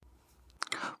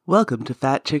Welcome to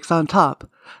Fat Chicks on Top.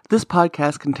 This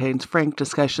podcast contains frank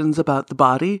discussions about the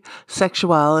body,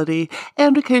 sexuality,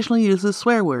 and occasionally uses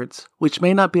swear words, which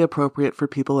may not be appropriate for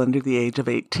people under the age of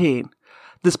 18.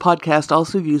 This podcast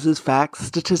also uses facts,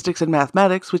 statistics, and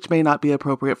mathematics, which may not be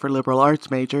appropriate for liberal arts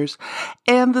majors,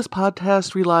 and this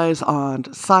podcast relies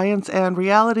on science and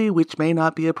reality, which may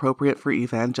not be appropriate for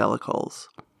evangelicals.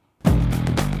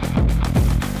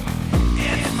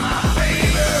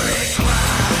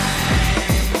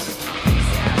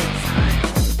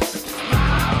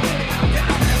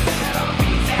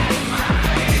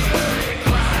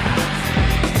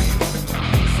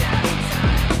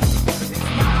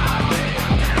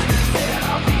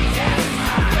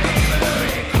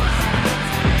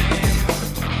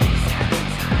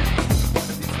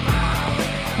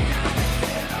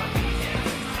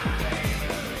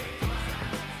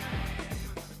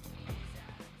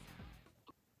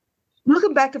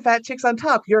 Welcome back to Fat Chicks on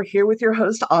Top. You're here with your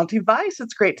host, Auntie Vice.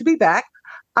 It's great to be back.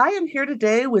 I am here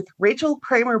today with Rachel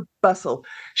Kramer Bussel.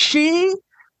 She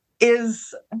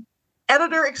is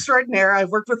editor extraordinaire. I've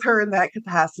worked with her in that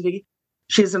capacity.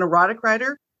 She's an erotic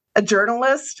writer, a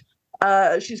journalist.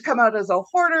 She's come out as a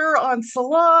hoarder on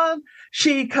Salon.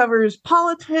 She covers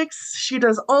politics. She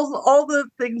does all the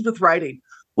things with writing.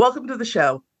 Welcome to the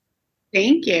show.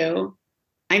 Thank you.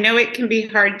 I know it can be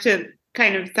hard to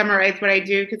kind of summarize what I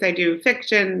do because I do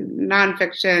fiction,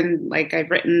 nonfiction. Like I've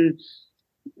written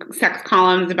sex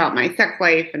columns about my sex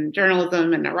life and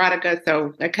journalism and erotica.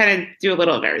 So I kind of do a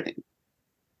little of everything.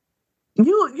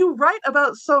 You write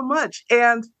about so much.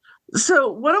 And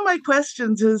so one of my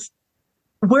questions is,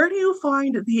 where do you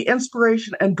find the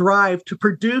inspiration and drive to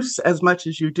produce as much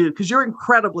as you do? Because you're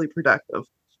incredibly productive.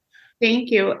 Thank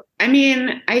you. I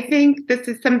mean, I think this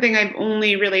is something I've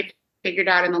only really figured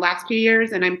out in the last few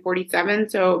years, and I'm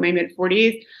 47, so my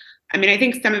mid-40s. I mean, I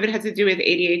think some of it has to do with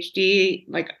ADHD.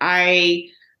 Like my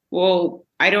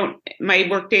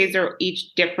work days are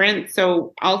each different.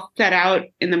 So I'll set out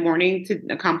in the morning to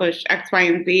accomplish X, Y,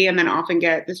 and Z, and then often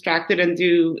get distracted and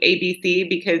do ABC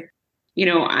because,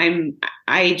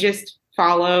 I just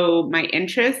follow my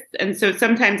interests. And so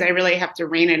sometimes I really have to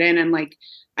rein it in. And like,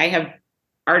 I have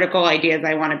article ideas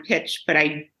I want to pitch, but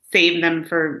I save them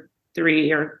for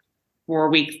 3 or 4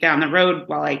 weeks down the road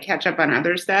while I catch up on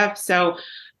other stuff. So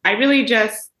I really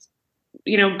just,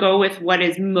 go with what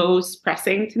is most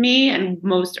pressing to me and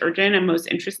most urgent and most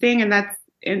interesting. And that's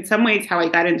in some ways how I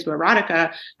got into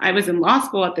erotica. I was in law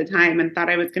school at the time and thought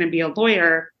I was going to be a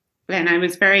lawyer. And I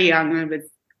was very young. I was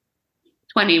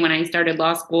 20 when I started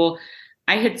law school.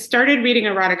 I had started reading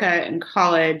erotica in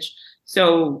college.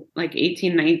 So like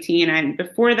 18, 19. And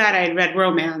before that, I had read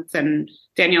romance and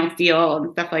Danielle Steele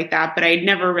and stuff like that, but I'd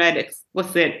never read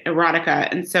explicit erotica.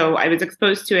 And so I was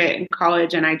exposed to it in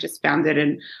college and I just found it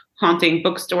in haunting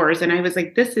bookstores. And I was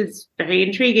like, this is very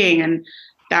intriguing. And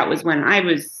that was when I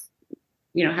was,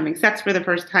 having sex for the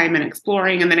first time and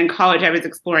exploring. And then in college, I was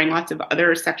exploring lots of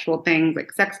other sexual things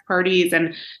like sex parties.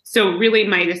 And so really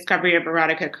my discovery of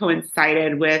erotica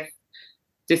coincided with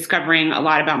discovering a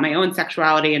lot about my own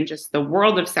sexuality and just the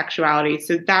world of sexuality.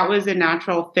 So that was a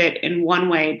natural fit in one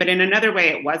way, but in another way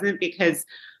it wasn't, because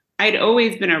I'd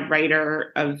always been a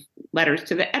writer of letters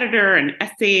to the editor and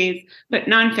essays, but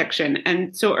nonfiction.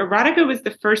 And so erotica was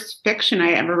the first fiction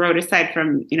I ever wrote, aside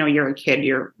from, you're a kid,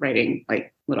 you're writing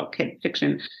like little kid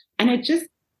fiction. And it just,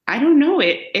 I don't know,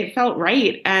 it felt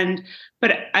right.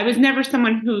 But I was never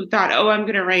someone who thought, oh, I'm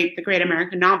going to write the great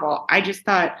American novel. I just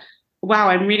thought, wow,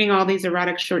 I'm reading all these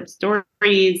erotic short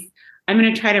stories. I'm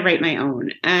going to try to write my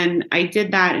own. And I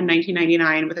did that in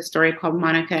 1999 with a story called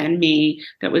Monica and Me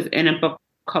that was in a book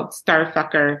called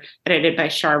Starfucker, edited by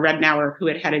Shar Rednauer, who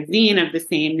had a zine of the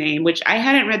same name, which I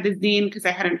hadn't read the zine because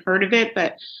I hadn't heard of it,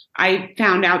 but I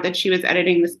found out that she was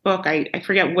editing this book. I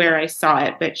forget where I saw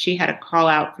it, but she had a call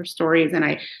out for stories and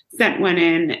I sent one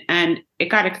in and it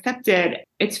got accepted.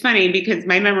 It's funny because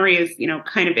my memory is,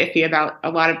 kind of iffy about a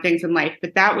lot of things in life,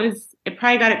 but it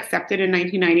probably got accepted in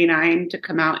 1999 to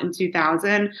come out in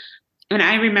 2000. And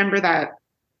I remember that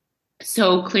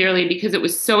so clearly because it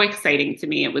was so exciting to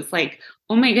me. It was like,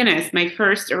 oh my goodness, my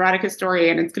first erotica story,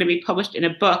 and it's going to be published in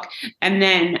a book. And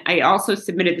then I also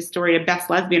submitted the story to Best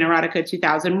Lesbian Erotica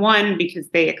 2001 because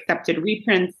they accepted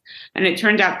reprints. And it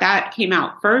turned out that came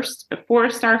out first before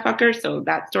Starfucker. So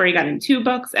that story got in 2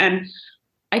 books. And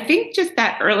I think just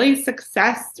that early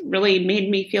success really made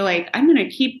me feel like I'm going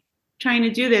to keep trying to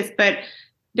do this. But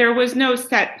there was no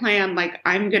set plan, like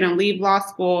I'm going to leave law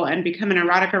school and become an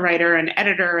erotica writer and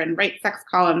editor and write sex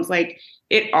columns. Like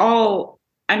it all,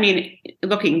 I mean,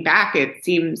 looking back, it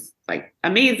seems like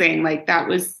amazing. Like that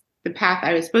was the path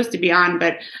I was supposed to be on.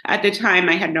 But at the time,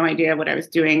 I had no idea what I was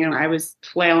doing. And I was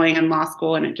flailing in law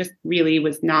school, and it just really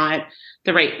was not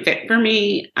the right fit for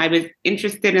me. I was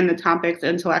interested in the topics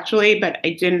intellectually, but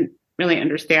I didn't really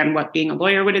understand what being a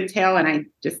lawyer would entail. And I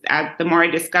just, the more I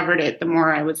discovered it, the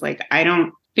more I was like, I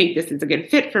don't think this is a good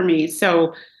fit for me.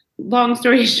 So long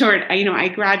story short, I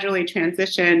gradually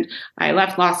transitioned. I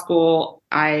left law school.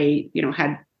 I,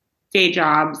 had day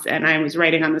jobs, and I was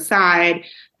writing on the side.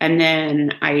 And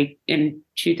then in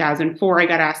 2004, I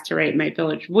got asked to write my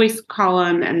Village Voice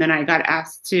column. And then I got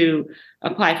asked to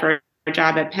apply for a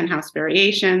job at Penthouse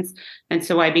Variations. And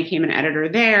so I became an editor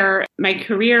there. My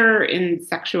career in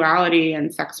sexuality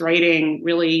and sex writing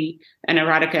really, and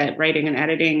erotica writing and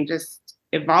editing, just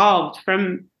evolved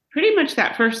from pretty much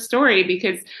that first story,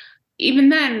 because even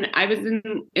then I was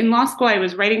in law school, I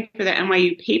was writing for the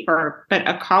NYU paper, but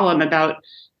a column about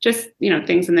just,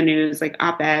 things in the news, like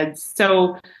op-eds.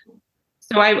 So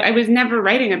I was never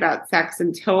writing about sex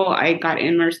until I got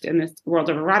immersed in this world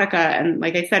of erotica. And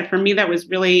like I said, for me, that was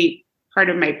really part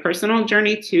of my personal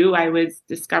journey too. I was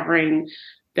discovering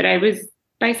that I was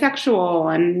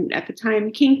bisexual and at the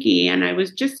time kinky. And I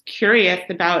was just curious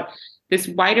about this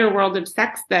wider world of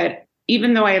sex that,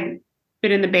 even though I have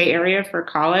been in the Bay Area for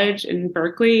college in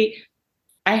Berkeley,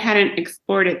 I hadn't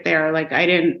explored it there. Like, I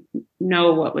didn't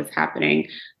know what was happening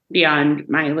beyond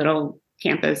my little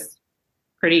campus,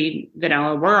 pretty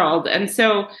vanilla world. And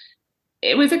so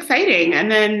it was exciting. And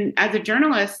then as a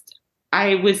journalist,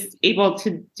 I was able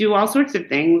to do all sorts of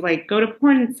things, like go to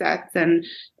porn sets, and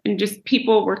just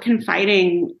people were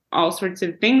confiding all sorts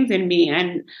of things in me.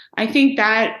 And I think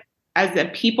that as a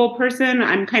people person,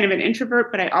 I'm kind of an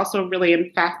introvert, but I also really am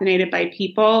fascinated by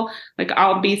people. Like,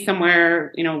 I'll be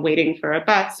somewhere, waiting for a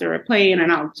bus or a plane,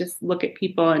 and I'll just look at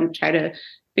people and try to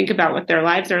think about what their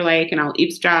lives are like, and I'll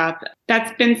eavesdrop.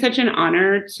 That's been such an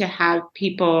honor to have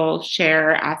people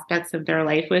share aspects of their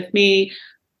life with me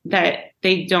that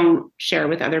they don't share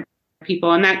with other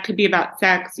people. And that could be about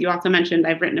sex. You also mentioned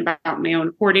I've written about my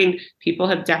own hoarding. People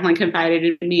have definitely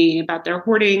confided in me about their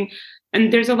hoarding.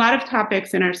 And there's a lot of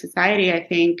topics in our society, I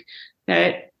think,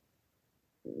 that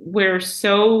we're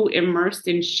so immersed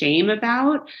in shame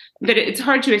about that it's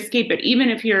hard to escape it. Even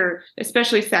if you're,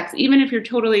 especially sex, even if you're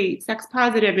totally sex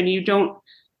positive and you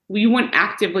wouldn't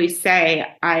actively say,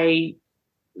 I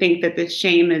think that this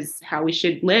shame is how we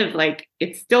should live. Like,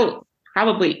 it's still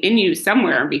probably in you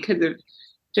somewhere because of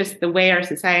just the way our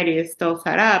society is still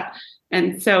set up.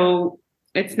 And so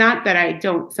it's not that I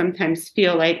don't sometimes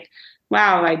feel like,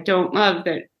 wow, I don't love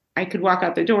that I could walk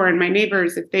out the door and my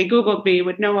neighbors, if they Googled me,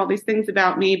 would know all these things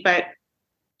about me. But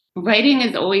writing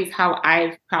is always how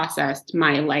I've processed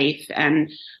my life. And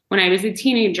when I was a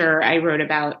teenager, I wrote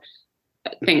about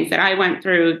things that I went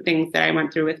through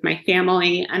with my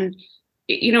family. And,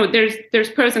 there's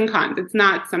pros and cons. It's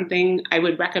not something I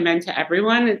would recommend to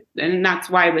everyone. And that's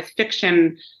why with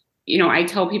fiction, I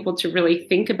tell people to really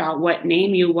think about what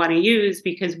name you want to use,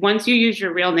 because once you use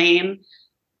your real name,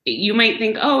 you might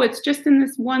think, oh, it's just in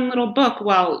this one little book.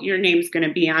 Well, your name's going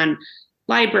to be on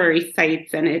library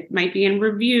sites and it might be in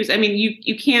reviews. I mean,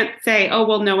 you can't say, oh,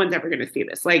 well, no one's ever going to see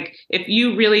this. Like, if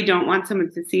you really don't want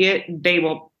someone to see it, they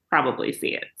will probably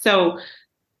see it. So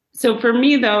for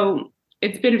me, though,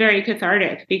 it's been very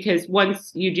cathartic, because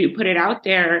once you do put it out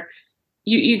there,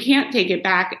 you can't take it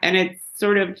back. And it's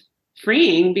sort of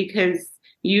freeing, because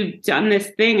you've done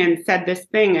this thing and said this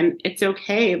thing, and it's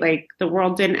okay. Like, the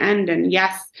world didn't end. And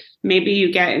yes, maybe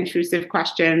you get intrusive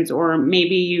questions, or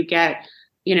maybe you get,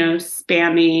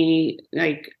 spammy,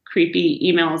 like creepy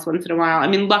emails once in a while. I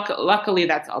mean, luckily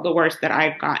that's all the worst that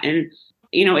I've gotten.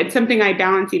 It's something I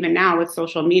balance even now with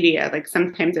social media. Like,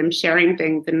 sometimes I'm sharing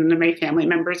things and then my family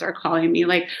members are calling me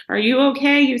like, are you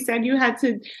okay? You said you had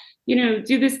to,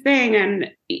 do this thing.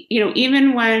 And,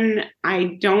 even when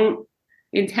I don't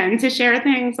intend to share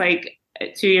things, like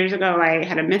 2 years ago, I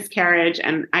had a miscarriage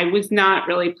and I was not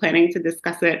really planning to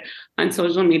discuss it on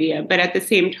social media. But at the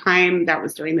same time, that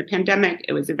was during the pandemic.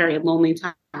 It was a very lonely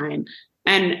time.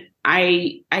 And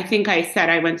I think I said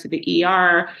I went to the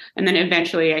ER, and then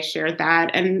eventually I shared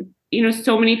that. And,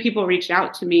 so many people reached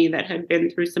out to me that had been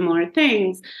through similar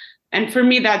things. And for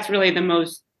me, that's really the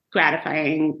most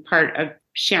gratifying part of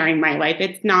sharing my life.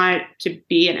 It's not to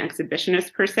be an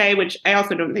exhibitionist per se, which I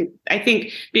also don't think, I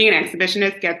think being an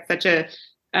exhibitionist gets such a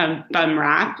bum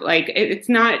rap. Like, it's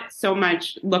not so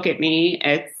much, look at me.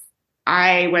 It's,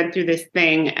 I went through this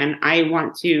thing and I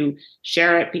want to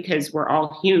share it because we're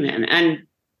all human. And,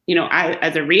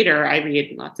 as a reader, I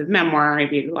read lots of memoir, I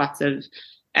read lots of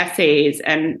essays,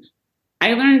 and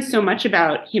I learned so much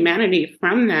about humanity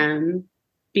from them,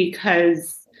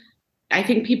 because I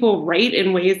think people write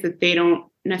in ways that they don't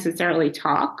necessarily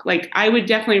talk. Like I would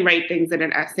definitely write things in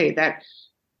an essay that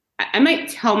I might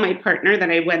tell my partner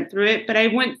that I went through it, but I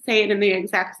wouldn't say it in the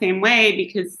exact same way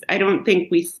because I don't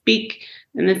think we speak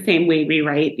in the same way we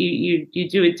write. You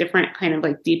do a different kind of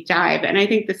like deep dive. And I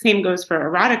think the same goes for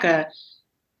erotica.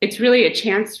 It's really a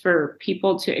chance for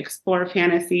people to explore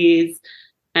fantasies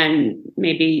and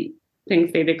maybe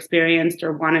things they've experienced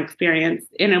or want to experience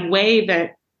in a way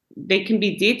that they can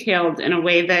be detailed in a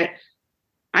way that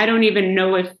I don't even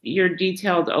know if you're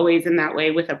detailed always in that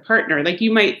way with a partner. Like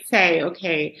you might say,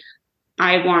 okay,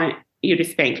 I want you to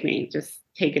spank me, just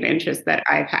take an interest that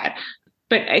I've had.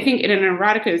 But I think in an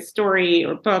erotica story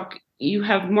or book, you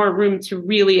have more room to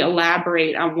really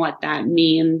elaborate on what that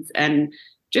means and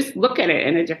just look at it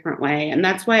in a different way. And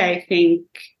that's why I think,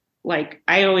 like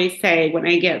I always say, when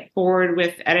I get bored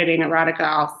with editing erotica,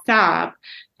 I'll stop.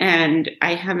 And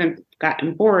I haven't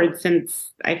gotten bored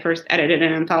since I first edited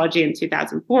an anthology in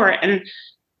 2004. And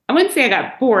I wouldn't say I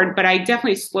got bored, but I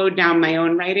definitely slowed down my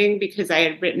own writing because I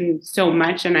had written so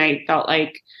much and I felt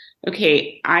like,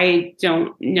 okay, I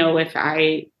don't know if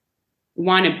I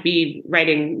want to be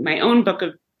writing my own book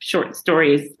of short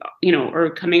stories, or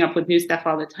coming up with new stuff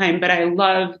all the time. But I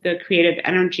love the creative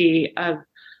energy of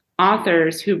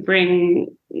authors who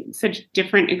bring such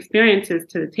different experiences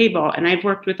to the table. And I've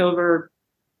worked with over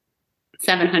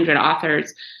 700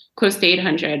 authors, close to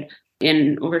 800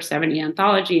 in over 70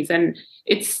 anthologies. And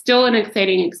it's still an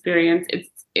exciting experience.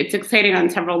 It's exciting on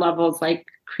several levels, like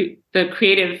the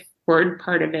creative word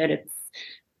part of it. It's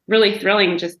really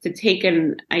thrilling just to take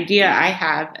an idea I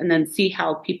have and then see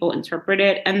how people interpret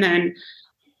it. And then,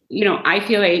 I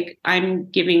feel like I'm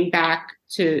giving back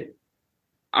to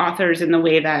authors in the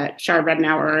way that Shar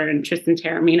Rednauer and Tristan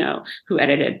Taormino, who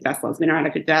edited Best Lesbian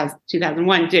Erotica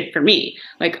 2001, did for me.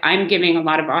 Like I'm giving a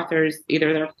lot of authors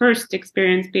either their first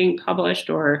experience being published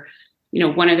or,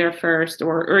 one of their first,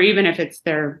 or even if it's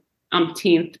their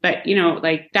umpteenth. But,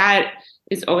 like that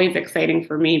is always exciting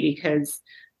for me because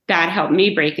that helped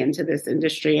me break into this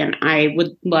industry. And I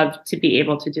would love to be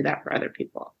able to do that for other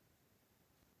people.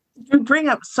 You bring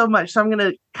up so much. So I'm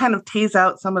going to kind of tease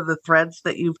out some of the threads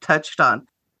that you've touched on.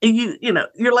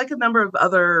 You're like a number of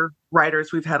other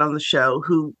writers we've had on the show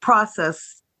who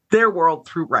process their world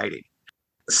through writing.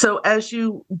 So as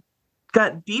you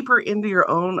got deeper into your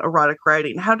own erotic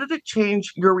writing, how did it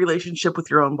change your relationship with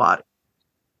your own body?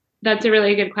 That's a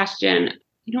really good question.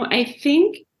 I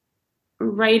think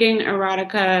writing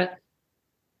erotica,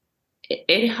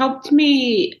 it helped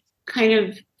me kind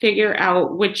of figure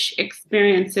out which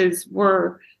experiences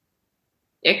were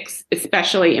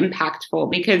especially impactful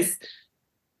because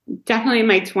definitely in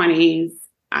my 20s,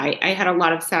 I had a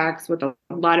lot of sex with a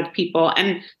lot of people,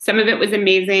 and some of it was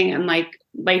amazing and like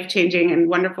life-changing and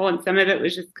wonderful. And some of it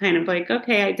was just kind of like,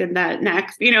 okay, I did that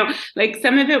next, like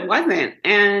some of it wasn't.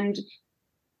 And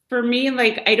for me,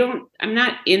 like, I'm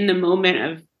not in the moment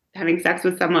of having sex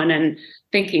with someone and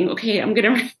thinking, okay, I'm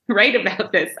going to write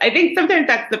about this. I think sometimes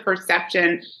that's the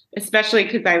perception, especially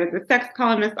because I was a sex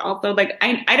columnist also. Like,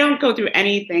 I don't go through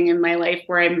anything in my life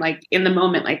where I'm like in the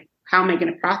moment, like, how am I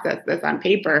going to process this on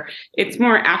paper? It's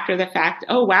more after the fact.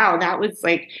 Oh, wow, that was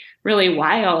like really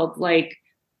wild. Like,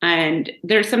 and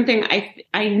there's something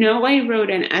I know I wrote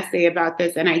an essay about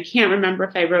this, and I can't remember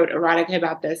if I wrote erotica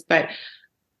about this, but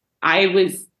I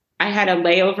had a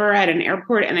layover at an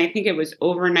airport, and I think it was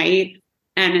overnight.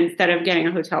 And instead of getting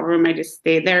a hotel room, I just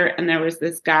stayed there. And there was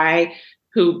this guy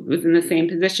who was in the same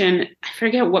position. I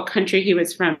forget what country he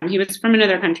was from. He was from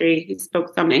another country. He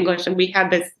spoke some English, and we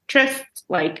had this tryst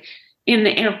like in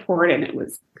the airport, and it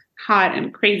was hot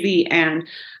and crazy. And,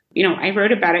 I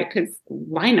wrote about it because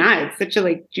why not? It's such a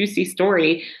like juicy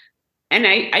story. And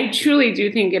I truly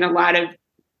do think in a lot of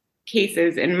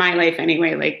cases in my life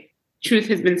anyway, like truth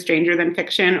has been stranger than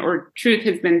fiction, or truth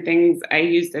has been things I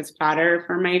used as fodder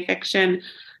for my fiction.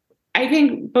 I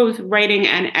think both writing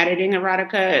and editing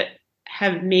erotica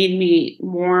have made me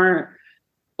more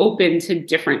open to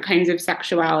different kinds of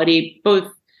sexuality,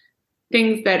 both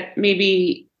things that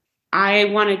maybe I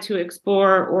wanted to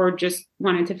explore or just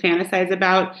wanted to fantasize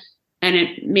about. And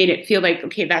it made it feel like,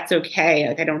 okay, that's okay.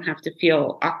 Like I don't have to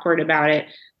feel awkward about it.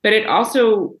 But it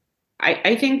also,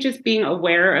 I think just being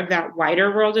aware of that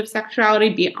wider world of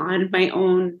sexuality beyond my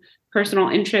own personal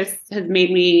interests has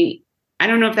made me, I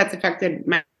don't know if that's affected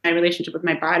my relationship with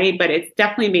my body, but it's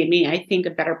definitely made me, I think,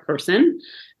 a better person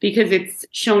because it's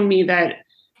shown me that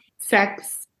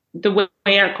sex, the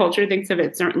way our culture thinks of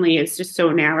it, certainly is just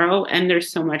so narrow, and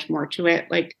there's so much more to it.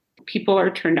 Like people are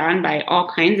turned on by all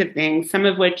kinds of things, some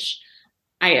of which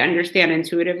I understand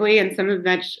intuitively, and some of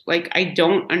which like I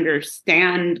don't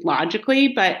understand logically,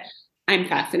 but I'm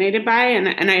fascinated by.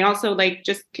 And I also like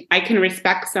just, I can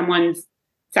respect someone's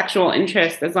sexual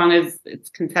interest as long as it's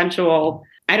consensual.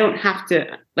 I don't have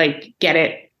to like get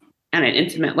it on an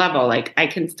intimate level. Like I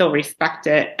can still respect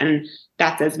it, and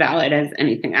that's as valid as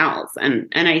anything else. And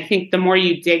I think the more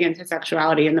you dig into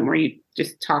sexuality and the more you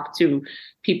just talk to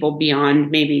people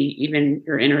beyond maybe even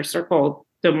your inner circle,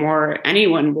 the more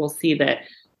anyone will see that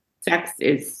sex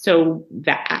is so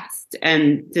vast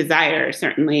and desire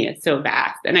certainly is so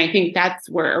vast. And I think that's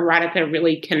where erotica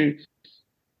really can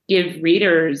give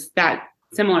readers that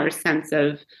similar sense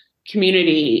of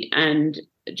community and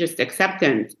just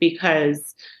acceptance,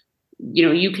 because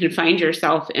you can find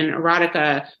yourself in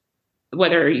erotica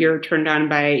whether you're turned on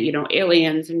by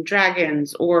aliens and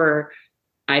dragons, or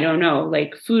I don't know,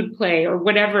 like food play or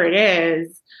whatever it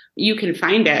is. You can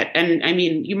find it. And I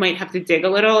mean, you might have to dig a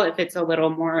little if it's a little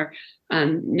more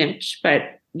niche,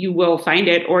 but you will find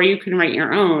it, or you can write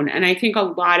your own. And I think a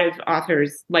lot of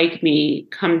authors like me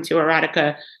come to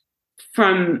erotica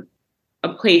from a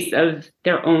place of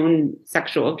their own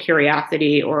sexual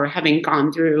curiosity or having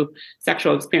gone through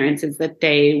sexual experiences that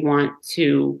they want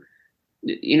to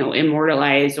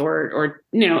immortalize or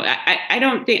I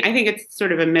don't think, I think it's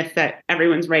sort of a myth that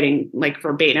everyone's writing like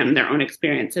verbatim their own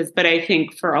experiences, but I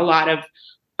think for a lot of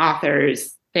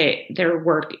authors, their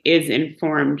work is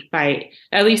informed by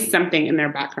at least something in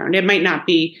their background. It might not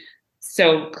be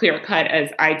so clear cut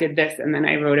as I did this and then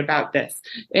I wrote about this.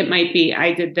 It might be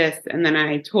I did this and then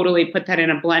I totally put that in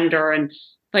a blender, and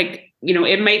like,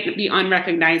 it might be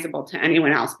unrecognizable to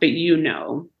anyone else, but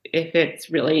if it's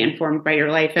really informed by your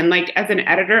life. And like, as an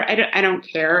editor, I don't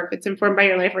care if it's informed by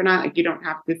your life or not. Like, you don't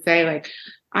have to say like,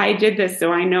 I did this,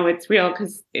 so I know it's real,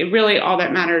 because it really, all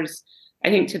that matters, I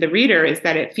think, to the reader is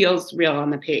that it feels real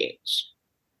on the page.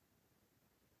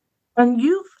 And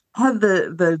you've had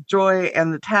the joy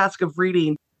and the task of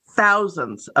reading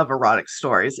thousands of erotic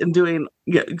stories and doing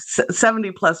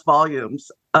 70 plus volumes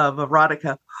of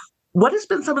erotica. What has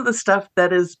been some of the stuff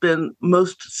that has been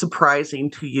most surprising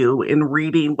to you in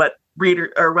reading what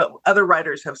other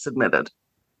writers have submitted?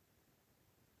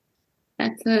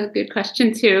 That's a good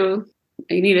question too.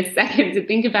 I need a second to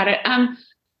think about it. I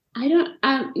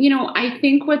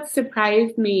think what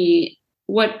surprised me,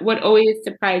 what always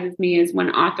surprises me is when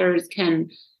authors can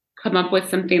come up with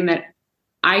something that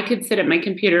I could sit at my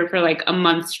computer for like a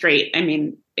month straight. I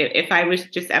mean, if I was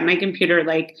just at my computer,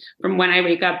 like from when I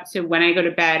wake up to when I go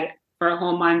to bed for a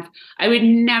whole month, I would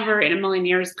never in a million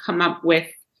years come up with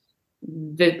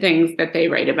the things that they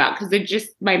write about, because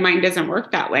my mind doesn't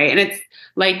work that way. And it's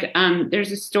like,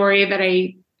 there's a story that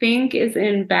I think is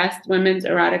in Best Women's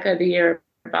Erotica of the Year,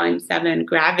 Volume 7,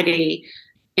 Gravity.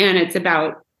 And it's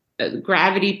about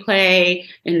gravity play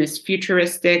in this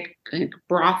futuristic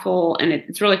brothel. And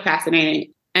it's really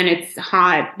fascinating. And it's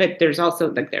hot, but there's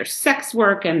also like there's sex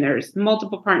work and there's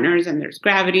multiple partners and there's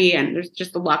gravity and there's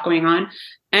just a lot going on.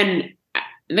 And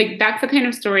like, that's the kind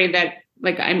of story that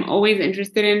like I'm always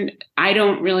interested in. I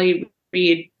don't really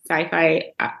read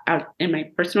sci-fi out in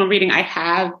my personal reading. I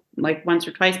have like once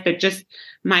or twice, but just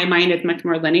my mind is much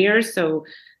more linear. So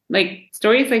like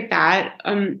stories like that,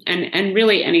 and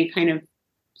really any kind of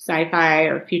sci-fi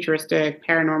or futuristic,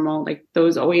 paranormal, like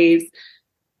those always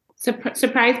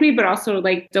surprise me, but also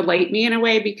like delight me in a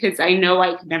way, because I know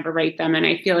I could never write them. And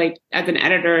I feel like as an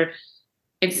editor,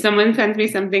 if someone sends me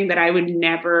something that I would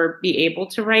never be able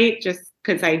to write just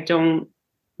because I don't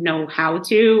know how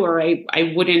to, or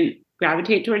I wouldn't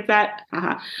gravitate towards that,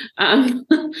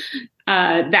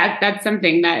 that's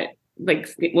something that like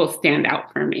will stand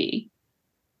out for me.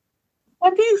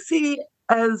 What do you see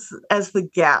as the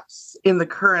gaps in the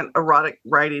current erotic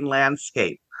writing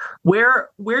landscape? Where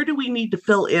do we need to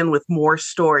fill in with more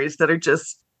stories that are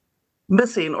just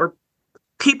missing, or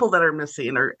people that are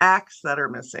missing, or acts that are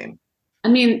missing? I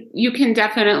mean, you can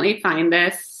definitely find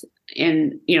this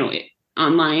in,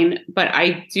 online, but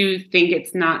I do think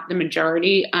it's not the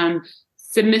majority.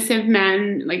 Submissive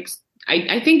men, like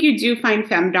I think you do find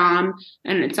femdom,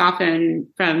 and it's often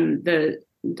from the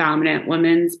dominant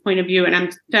woman's point of view. And I'm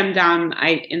femdom,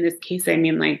 in this case, I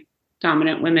mean like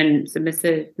dominant women,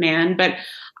 submissive man. But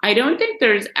I don't think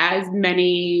there's as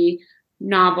many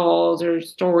novels or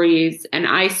stories, and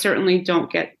I certainly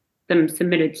don't get them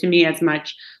submitted to me as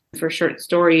much for short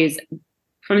stories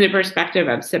from the perspective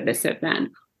of submissive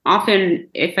men. Often,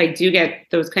 if I do get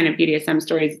those kind of BDSM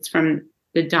stories, it's from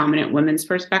the dominant woman's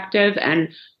perspective. And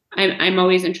I'm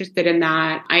always interested in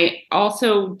that. I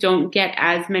also don't get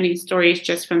as many stories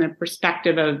just from the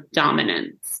perspective of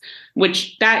dominance,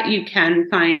 which that you can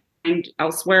find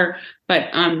elsewhere.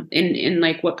 But in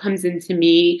like what comes into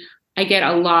me, I get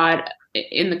a lot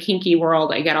in the kinky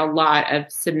world. I get a lot of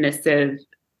submissive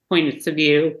points of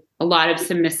view, a lot of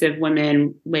submissive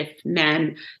women with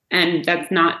men. And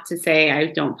that's not to say I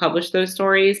don't publish those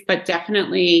stories, but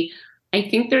definitely I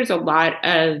think there's a lot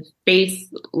of space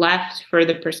left for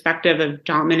the perspective of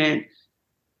dominant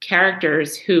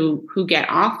characters who get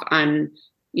off on,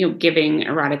 giving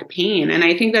erotic pain. And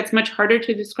I think that's much harder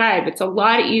to describe. It's a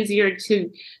lot easier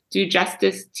to do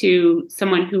justice to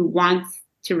someone who wants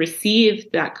to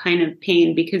receive that kind of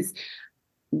pain because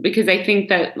I think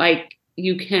that like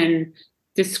you can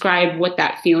describe what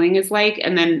that feeling is like.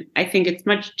 And then I think it's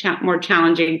much more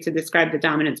challenging to describe the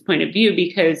dominant's point of view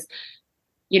because,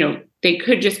 they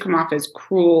could just come off as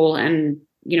cruel and,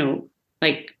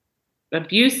 like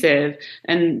abusive.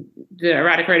 And the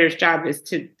erotic writer's job is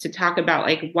to talk about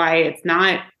like why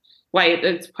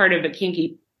it's part of a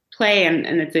kinky play and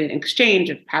it's an exchange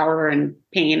of power and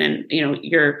pain and,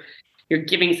 you're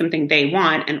giving something they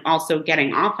want and also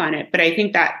getting off on it. But I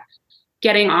think that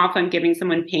getting off on giving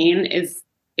someone pain is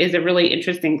a really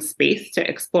interesting space to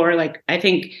explore. Like, I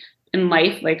think in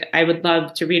life, like I would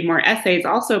love to read more essays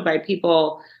also by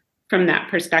people from that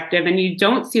perspective. And you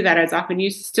don't see that as often. You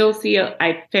still see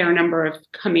a fair number of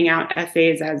coming out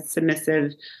essays as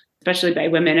submissive, especially by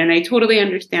women. And I totally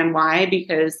understand why,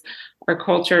 because our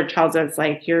culture tells us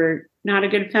like, you're not a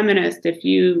good feminist if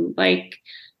you like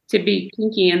to be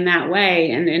kinky in that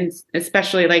way. And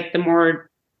especially like the more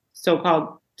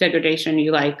so-called degradation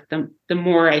you like, the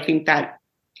more I think that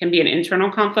can be an internal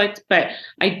conflict. But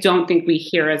I don't think we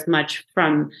hear as much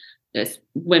from this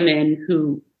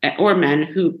women or men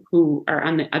who are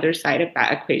on the other side of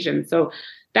that equation. So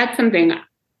that's something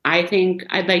I think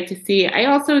I'd like to see. I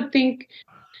also think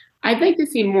I'd like to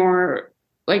see more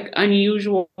like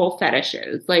unusual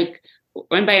fetishes. Like,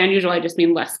 and by unusual, I just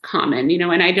mean less common,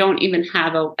 and I don't even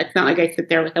have it's not like I sit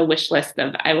there with a wish list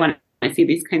of, I want to see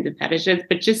these kinds of fetishes,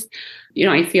 but just,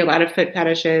 I see a lot of foot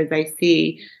fetishes. I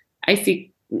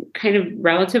see kind of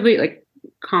relatively like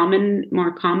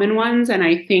more common ones. And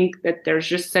I think that there's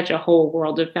just such a whole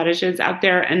world of fetishes out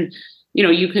there. And,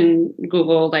 you can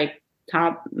Google like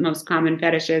top most common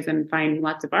fetishes and find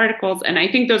lots of articles. And I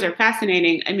think those are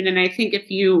fascinating. I mean, and I think if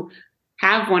you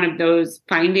have one of those,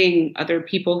 finding other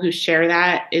people who share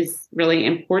that is really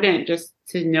important, just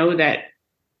to know that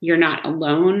you're not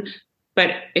alone.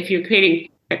 But if you're creating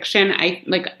fiction,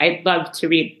 I'd love to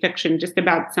read fiction just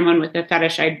about someone with a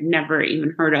fetish I'd never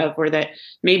even heard of, or that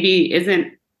maybe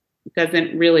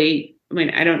doesn't really, I mean,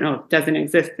 I don't know if doesn't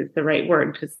exist is the right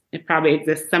word, because it probably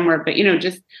exists somewhere, but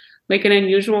just like an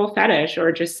unusual fetish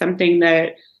or just something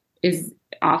that is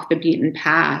off the beaten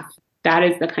path. That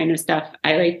is the kind of stuff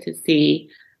I like to see.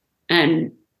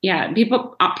 And yeah,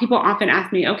 people often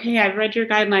ask me, okay, I've read your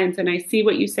guidelines and I see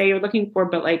what you say you're looking for,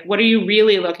 but like, what are you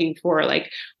really looking for?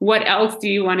 Like, what else do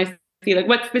you want to see? Like,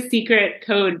 what's the secret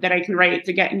code that I can write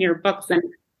to get in your books? And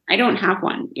I don't have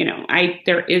one,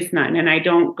 there is none. And I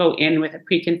don't go in with a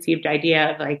preconceived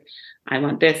idea of like, I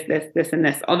want this, and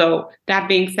this. Although that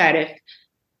being said, if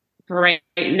for right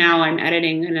now I'm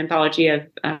editing an anthology of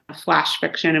flash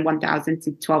fiction of 1,000 to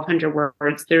 1,200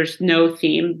 words, there's no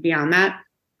theme beyond that.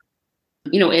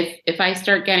 If I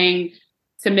start getting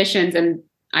submissions and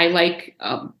I like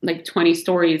 20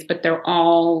 stories, but they're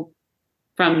all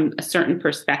from a certain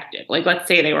perspective, like let's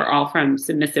say they were all from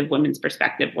submissive women's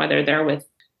perspective, whether they're with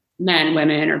men,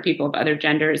 women, or people of other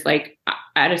genders, like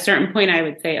at a certain point, I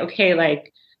would say, okay,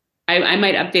 like I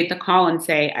might update the call and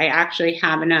say, I actually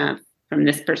have enough from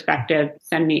this perspective,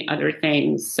 send me other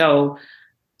things. So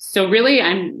really,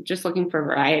 I'm just looking for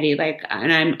variety,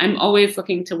 and I'm always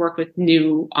looking to work with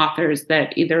new authors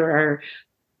that either are,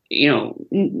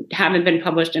 haven't been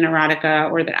published in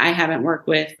erotica, or that I haven't worked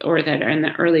with, or that are in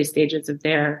the early stages of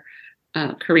their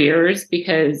careers,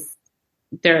 because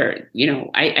they're,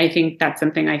 I think that's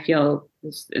something I feel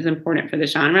is important for the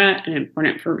genre and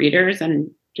important for readers,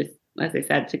 and just, as I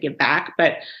said, to give back.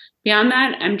 But beyond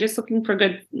that, I'm just looking for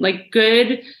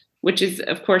good, which is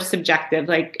of course subjective.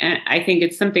 I think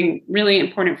it's something really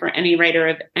important for any writer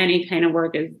of any kind of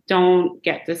work is don't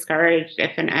get discouraged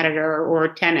if an editor or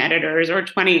 10 editors or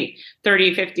 20,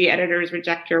 30, 50 editors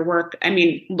reject your work. I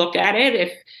mean, look at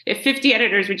it. If 50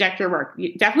 editors reject your work,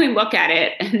 you definitely look at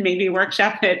it and maybe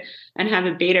workshop it and have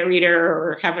a beta reader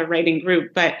or have a writing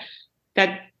group. But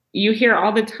that you hear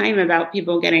all the time about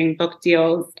people getting book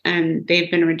deals and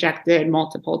they've been rejected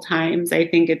multiple times. I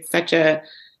think it's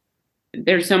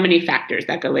there's so many factors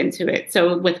that go into it.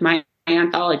 So with my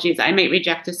anthologies, I might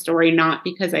reject a story not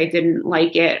because I didn't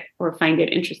like it or find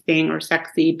it interesting or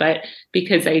sexy, but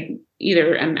because I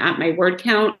either am at my word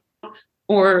count,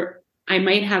 or I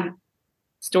might have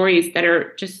stories that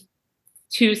are just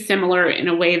too similar in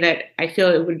a way that I feel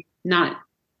it would not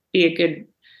be a good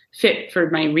fit for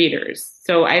my readers.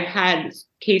 So I've had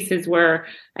cases where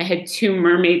I had 2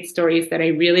 mermaid stories that I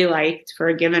really liked for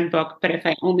a given book, but if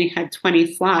I only had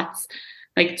 20 slots,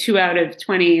 like 2 out of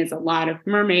 20 is a lot of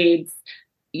mermaids.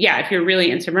 Yeah, if you're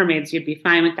really into mermaids, you'd be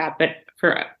fine with that. But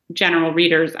for general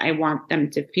readers, I want them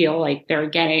to feel like they're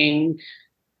getting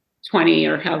 20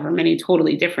 or however many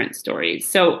totally different stories.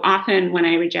 So often when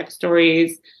I reject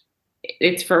stories,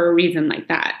 it's for a reason like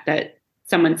that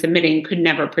someone submitting could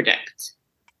never predict.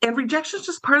 And rejection is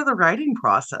just part of the writing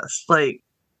process. Like,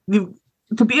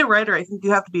 to be a writer, I think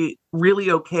you have to be really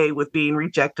okay with being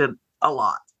rejected a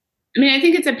lot. I mean, I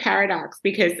think it's a paradox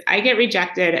because I get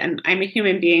rejected and I'm a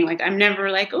human being. Like, I'm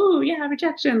never like, oh, yeah,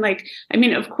 rejection. Like, I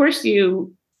mean, of course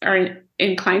you are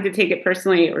inclined to take it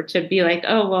personally or to be like,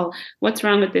 oh, well, what's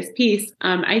wrong with this piece?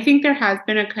 I think there has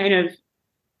been a kind of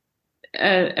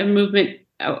a movement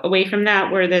away from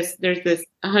that where there's this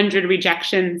 100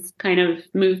 rejections kind of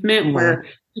movement where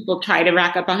people try to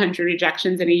rack up 100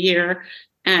 rejections in a year.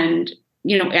 And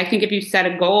I think if you set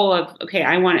a goal of, okay,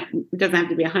 it doesn't have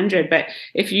to be 100, but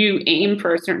if you aim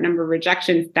for a certain number of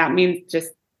rejections, that means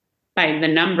just by the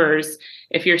numbers,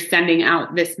 if you're sending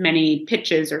out this many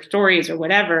pitches or stories or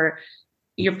whatever,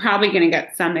 you're probably going to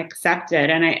get some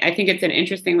accepted. And I think it's an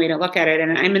interesting way to look at it.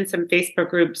 And I'm in some Facebook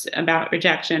groups about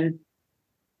rejection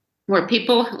where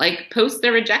people like post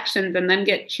their rejections and then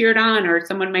get cheered on, or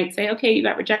someone might say, okay, you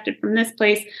got rejected from this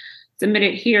place, submit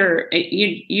it here.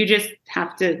 You just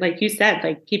have to, like you said,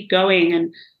 like keep going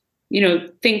and,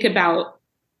 think about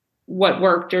what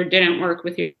worked or didn't work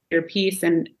with your piece.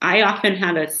 And I often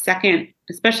have a second,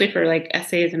 especially for like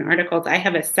essays and articles, I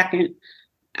have a second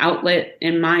outlet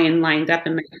in mind lined up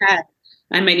in my head.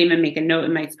 I might even make a note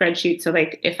in my spreadsheet. So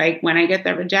like when I get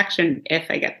the rejection, I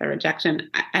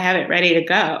have it ready to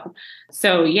go.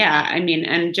 So yeah, I mean,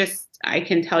 and just, I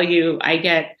can tell you, I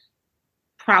get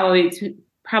probably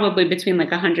between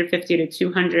like 150 to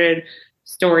 200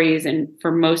 stories. And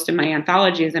for most of my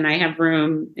anthologies, and I have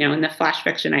room, in the flash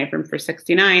fiction, I have room for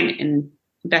 69. In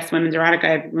Best Women's Erotica,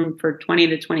 I have room for 20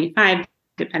 to 25,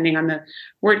 depending on the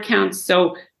word counts.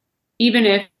 So even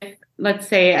if, let's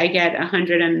say I get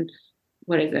 100 and,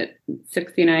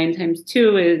 69 times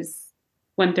 2 is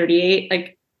 138.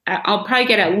 Like I'll probably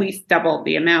get at least double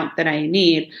the amount that I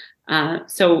need.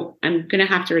 So I'm going to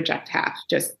have to reject half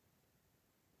just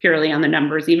purely on the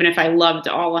numbers, even if I loved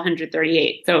all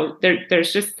 138. So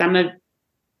there's just some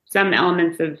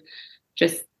elements of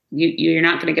just you're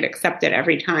not going to get accepted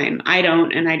every time. I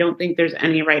don't, and I don't think there's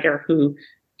any writer who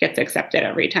gets accepted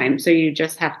every time. So you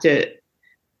just have to,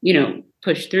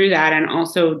 push through that and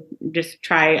also just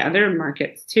try other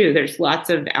markets too. There's lots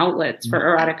of outlets for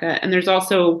erotica. And there's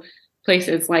also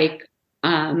places like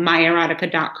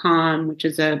myerotica.com, which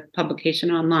is a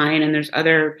publication online. And there's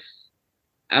other,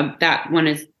 that one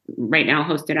is right now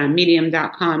hosted on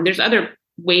medium.com. There's other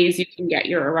ways you can get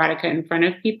your erotica in front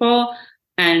of people.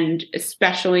 And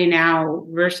especially now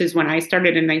versus when I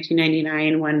started in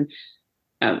 1999, when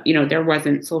there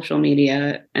wasn't social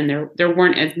media and there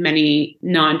weren't as many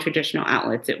non-traditional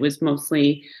outlets. It was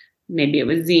mostly, maybe it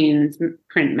was zines,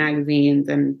 print magazines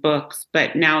and books,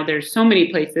 but now there's so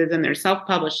many places and there's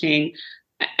self-publishing.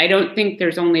 I don't think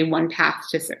there's only one path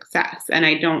to success. And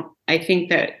I think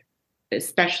that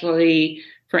especially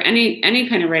for any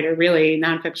kind of writer, really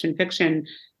nonfiction, fiction,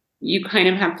 you kind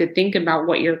of have to think about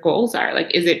what your goals are. Like,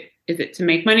 is it to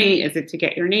make money? Is it to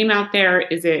get your name out there?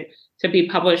 Is it to be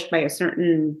published by a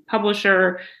certain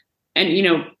publisher? And,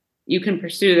 you can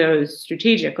pursue those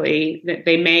strategically. That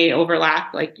they may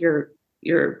overlap, like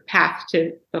your path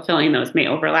to fulfilling those may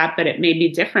overlap, but it may be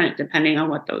different depending on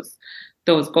what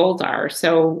those goals are.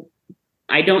 So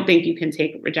I don't think you can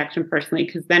take rejection personally,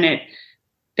 because then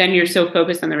you're so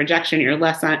focused on the rejection, you're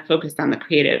less focused on the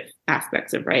creative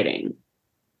aspects of writing.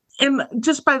 And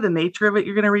just by the nature of it,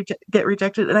 you're going to get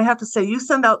rejected. And I have to say, you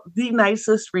send out the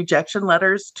nicest rejection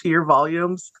letters to your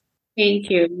volumes.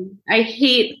 Thank you.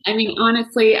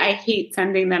 Honestly, I hate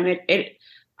sending them.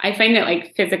 I find it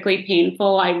like physically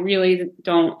painful. I really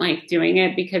don't like doing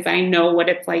it because I know what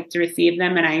it's like to receive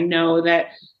them. And I know that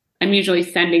I'm usually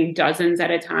sending dozens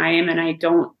at a time. And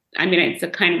it's a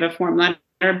kind of a form letter,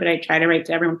 but I try to write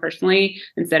to everyone personally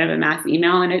instead of a mass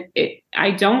email. And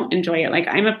I don't enjoy it. Like,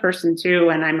 I'm a person too,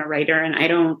 and I'm a writer, and I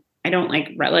don't like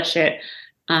relish it.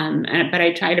 But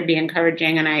I try to be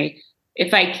encouraging. And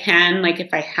if I can, like,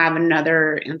 if I have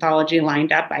another anthology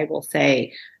lined up, I will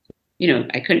say,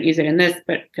 I couldn't use it in this,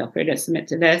 but feel free to submit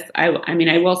to this. I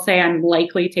will say I'm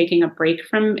likely taking a break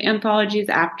from anthologies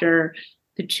after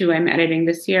the 2 I'm editing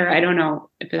this year. I don't know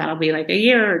if that'll be like a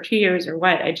year or 2 years or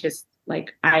what. I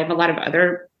have a lot of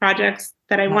other projects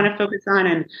that I want to focus on.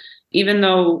 And even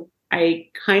though I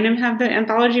kind of have the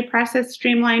anthology process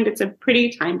streamlined. It's a pretty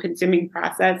time-consuming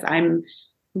process. I'm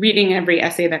reading every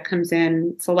essay that comes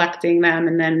in, selecting them,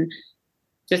 and then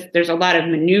just there's a lot of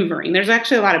maneuvering. There's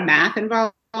actually a lot of math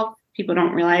involved. People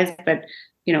don't realize, but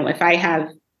if I have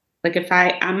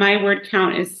my word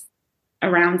count is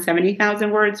around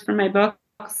 70,000 words for my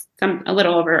books, some a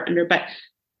little over under, but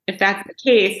if that's the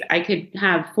case, I could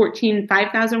have 14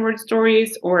 5,000 word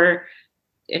stories, or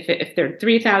if they're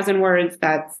 3,000 words,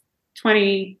 that's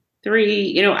 23.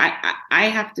 I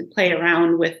have to play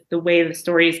around with the way the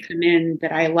stories come in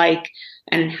that I like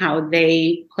and how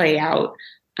they play out.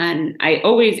 And I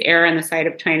always err on the side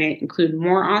of trying to include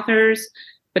more authors.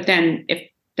 But then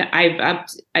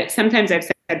sometimes I've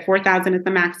said 4,000 is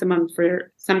the maximum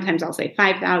sometimes I'll say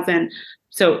 5,000.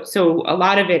 So a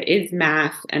lot of it is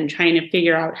math and trying to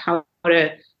figure out how to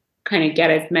kind of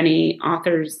get as many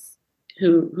authors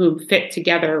who fit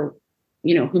together,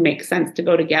 who make sense to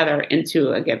go together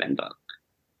into a given book.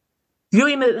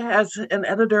 Viewing it as an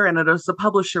editor and as a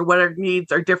publisher, what our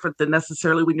needs are different than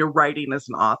necessarily when you're writing as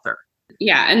an author.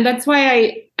 Yeah. And that's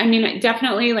why I mean,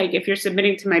 definitely, like, if you're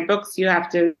submitting to my books, you have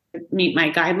to meet my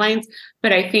guidelines.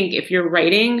 But I think if you're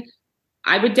writing,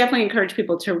 I would definitely encourage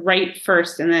people to write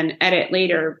first and then edit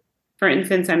later. For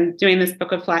instance, I'm doing this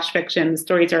book of flash fiction. The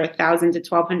stories are 1,000 to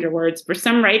 1,200 words. For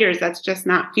some writers, that's just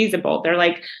not feasible. They're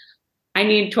like, I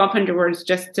need 1,200 words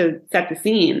just to set the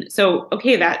scene. So,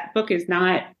 okay, that book is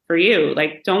not for you.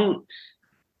 Like,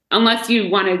 unless you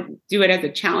want to do it as a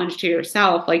challenge to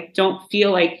yourself, like, don't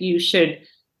feel like you should,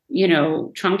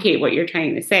 truncate what you're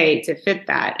trying to say to fit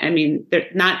that. I mean,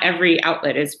 not every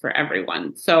outlet is for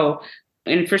everyone. So,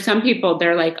 and for some people,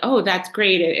 they're like, oh, that's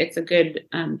great. It's a good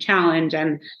challenge.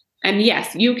 And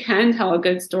yes, you can tell a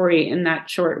good story in that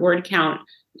short word count.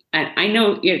 And I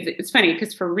know it's funny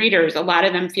because for readers, a lot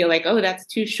of them feel like, oh, that's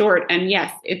too short. And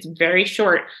yes, it's very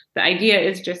short. The idea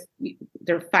is just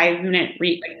they're 5-minute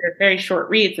read, like they're very short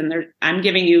reads, and I'm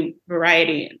giving you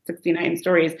variety, 69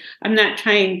 stories. I'm not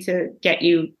trying to get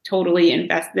you totally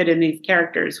invested in these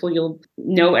characters who you'll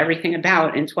know everything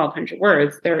about in 1,200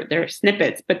 words. They're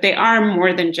snippets, but they are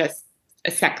more than just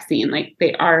a sex scene. Like,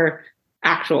 they are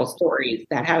actual stories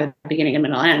that have a beginning, a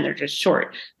middle, and end. They're just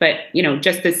short. But,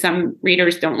 just as some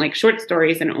readers don't like short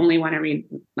stories and only want to read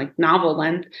like novel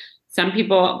length, some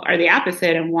people are the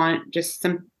opposite and want just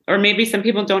or maybe some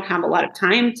people don't have a lot of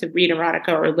time to read erotica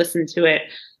or listen to it.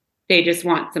 They just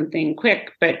want something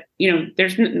quick. But,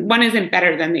 there's one isn't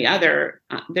better than the other.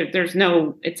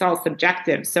 It's all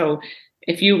subjective. So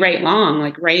if you write long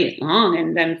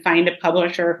and then find a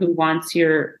publisher who wants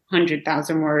your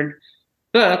 100,000 word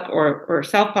book or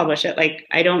self-publish it. Like,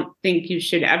 I don't think you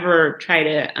should ever try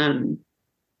to,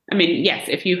 yes,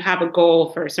 if you have a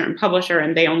goal for a certain publisher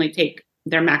and they only take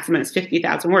their maximum is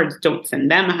 50,000 words, don't send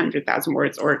them 100,000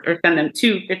 words or send them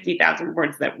 50,000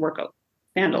 words that work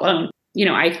standalone.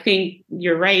 I think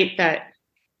you're right that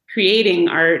creating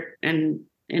art and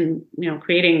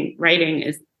creating writing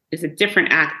is a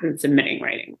different act than submitting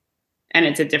writing. And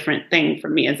it's a different thing for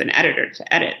me as an editor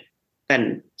to edit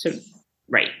than to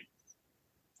write.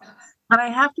 And I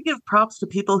have to give props to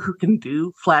people who can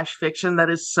do flash fiction. That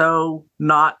is so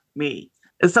not me.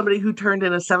 As somebody who turned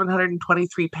in a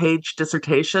 723-page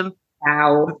dissertation.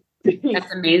 Wow.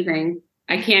 That's amazing.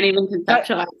 I can't even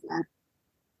conceptualize that.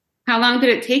 How long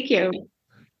did it take you?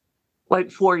 Like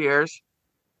 4 years.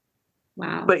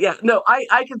 Wow. But yeah, no,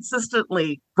 I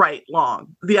consistently write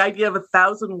long. The idea of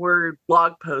 1,000-word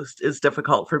blog post is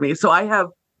difficult for me. So I have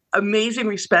amazing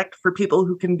respect for people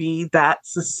who can be that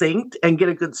succinct and get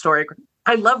a good story.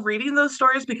 I love reading those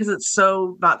stories because it's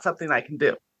so not something I can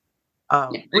do,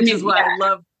 which is why I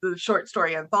love the short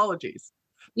story anthologies.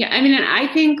 Yeah, and I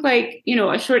think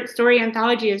a short story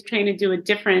anthology is trying to do a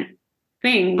different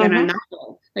thing than a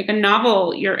novel. Like a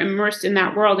novel, you're immersed in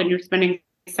that world and you're spending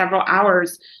several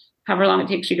hours, however long it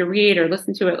takes you to read or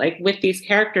listen to it, like with these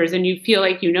characters, and you feel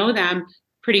like you know them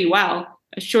pretty well.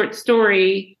 A short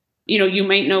story, you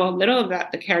might know a little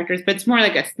about the characters, but it's more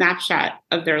like a snapshot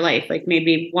of their life, like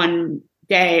maybe one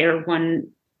day or one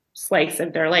slice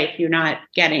of their life. You're not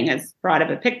getting as broad of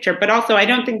a picture. But also, I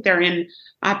don't think they're in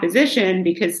opposition,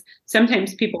 because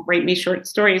sometimes people write me short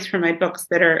stories for my books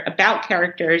that are about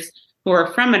characters who are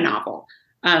from a novel,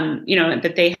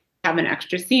 that they have an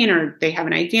extra scene or they have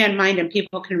an idea in mind and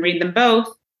people can read them both.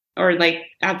 Or like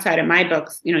outside of my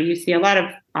books, you see a lot of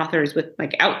authors with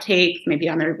like outtakes, maybe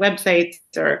on their websites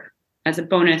or as a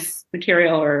bonus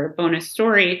material or a bonus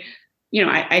story.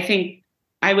 I think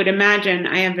I would imagine,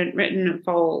 I haven't written a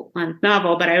full length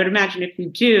novel, but I would imagine if you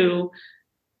do,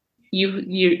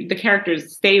 the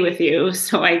characters stay with you.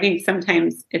 So I think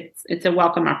sometimes it's a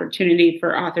welcome opportunity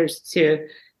for authors to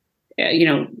you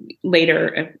know,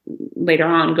 later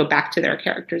on go back to their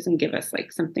characters and give us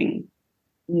like something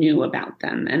new about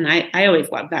them. And I always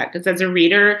love that, because as a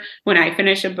reader, when I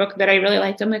finish a book that I really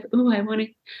liked, I'm like, oh, I want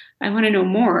to know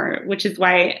more, which is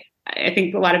why I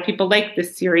think a lot of people like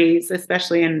this series,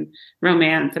 especially in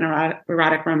romance and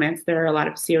erotic romance. There are a lot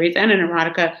of series, and in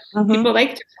erotica, people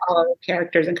like to follow the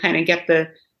characters and kind of get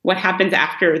what happens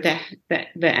after the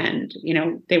end. You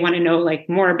know, they want to know like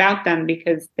more about them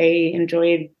because they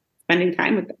enjoyed spending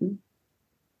time with them.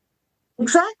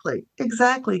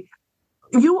 Exactly.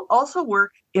 You also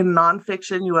work in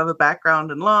nonfiction. You have a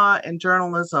background in law and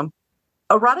journalism.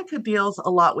 Erotica deals a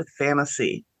lot with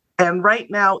fantasy. And right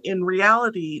now, in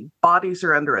reality, bodies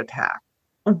are under attack.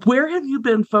 Where have you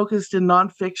been focused in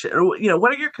nonfiction? You know,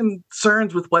 what are your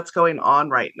concerns with what's going on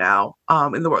right now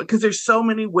in the world? Because there's so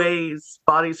many ways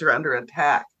bodies are under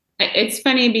attack. It's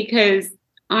funny because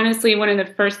honestly, one of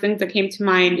the first things that came to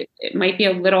mind, it might be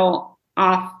a little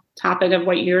off topic of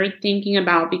what you're thinking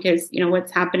about, because, you know,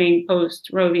 what's happening post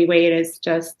Roe v. Wade is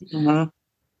just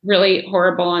really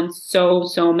horrible on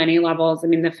so many levels. I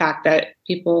mean, the fact that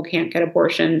people can't get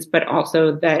abortions, but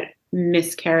also that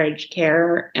miscarriage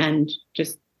care and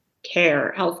just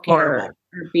healthcare are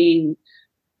being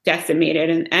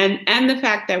decimated, and the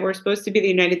fact that we're supposed to be the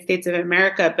United States of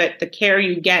America, but the care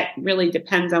you get really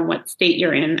depends on what state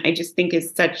you're in, I just think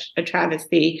is such a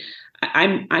travesty.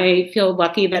 I feel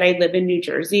lucky that I live in New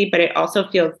Jersey, but it also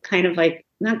feels kind of like,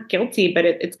 not guilty, but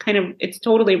it's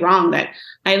totally wrong that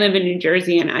I live in New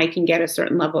Jersey and I can get a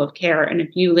certain level of care. And if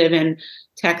you live in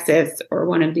Texas or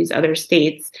one of these other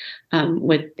states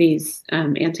with these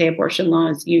anti-abortion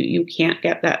laws, you can't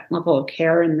get that level of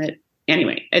care. And that,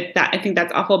 anyway, I think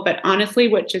that's awful. But honestly,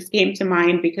 what just came to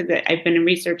mind, because I've been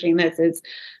researching this, is,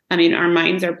 I mean, our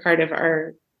minds are part of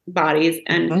our bodies.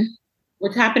 And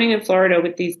what's happening in Florida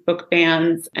with these book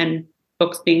bans and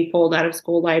books being pulled out of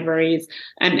school libraries,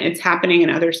 and it's happening in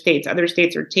other states. Other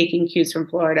states are taking cues from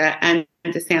Florida, and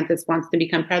DeSantis wants to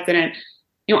become president.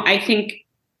 You know, I think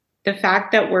the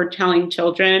fact that we're telling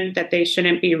children that they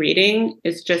shouldn't be reading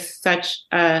is just such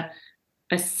a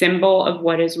symbol of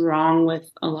what is wrong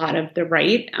with a lot of the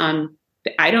right.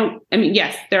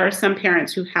 Yes, there are some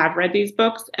parents who have read these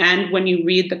books, and when you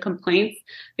read the complaints,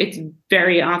 it's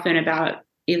very often about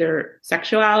either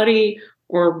sexuality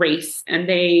or race. And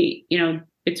they, you know,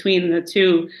 between the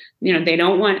two, you know, they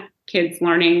don't want kids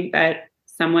learning that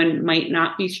someone might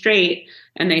not be straight,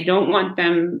 and they don't want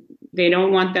them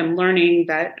learning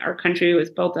that our country was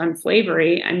built on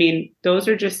slavery. I mean, those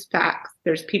are just facts.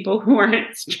 There's people who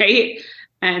aren't straight,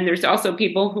 and there's also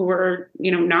people who are,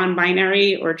 you know,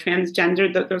 non-binary or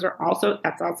transgender.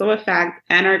 That's also a fact.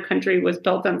 And our country was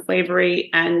built on slavery,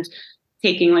 and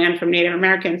taking land from Native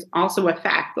Americans, also a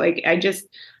fact. Like,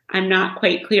 I'm not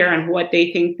quite clear on what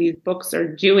they think these books are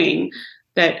doing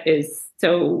that is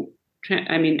so,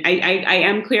 I mean, I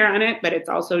am clear on it, but it's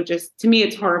also just, to me,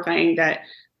 it's horrifying that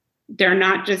they're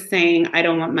not just saying, I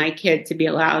don't want my kid to be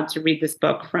allowed to read this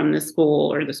book from the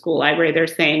school or the school library. They're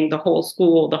saying the whole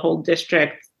school, the whole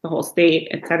district, the whole state,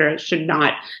 et cetera, should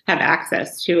not have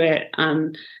access to it.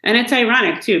 And it's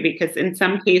ironic, too, because in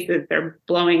some cases, they're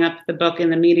blowing up the book in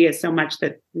the media so much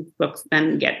that these books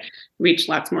then reach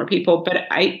lots more people. But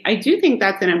I do think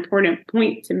that's an important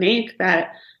point to make,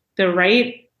 that the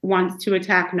right wants to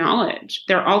attack knowledge.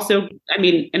 They're also, I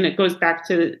mean, and it goes back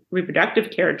to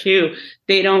reproductive care, too.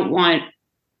 They don't want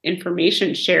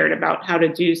information shared about how to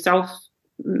do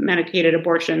self-medicated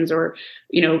abortions, or,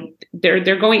 you know,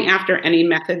 they're going after any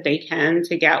method they can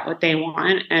to get what they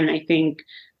want. And I think,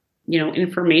 you know,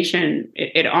 information,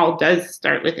 it all does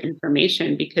start with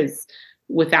information, because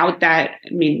without that,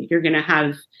 I mean, you're going to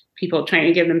have people trying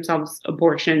to give themselves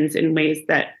abortions in ways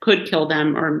that could kill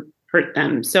them or hurt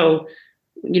them. So,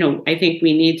 you know, I think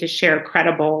we need to share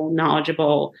credible,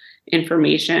 knowledgeable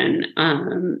information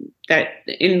that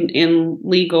in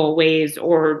legal ways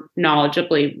or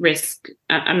knowledgeably risk.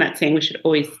 I'm not saying we should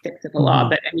always stick to the law,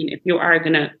 but I mean, if you are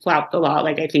going to flout the law,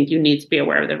 like, I think you need to be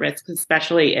aware of the risks,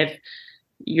 especially if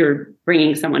you're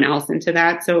bringing someone else into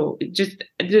that. So just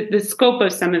the scope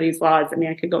of some of these laws, I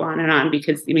mean, I could go on and on,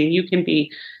 because, I mean, you can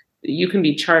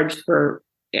be charged for,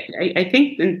 I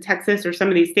think in Texas or some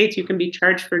of these states, you can be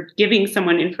charged for giving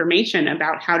someone information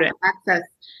about how to access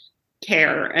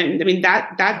care. And I mean,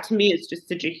 that to me is just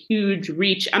such a huge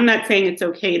reach. I'm not saying it's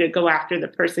okay to go after the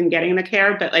person getting the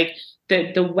care, but like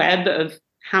the web of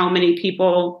how many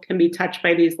people can be touched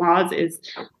by these laws is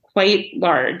quite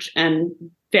large and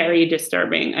very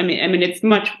disturbing. I mean, it's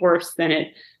much worse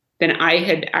than I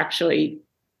had actually,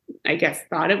 I guess,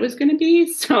 thought it was going to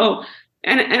be. So,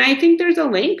 and I think there's a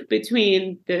link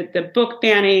between the book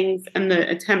bannings and the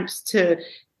attempts to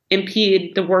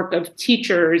impede the work of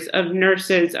teachers, of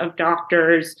nurses, of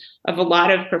doctors, of a lot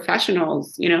of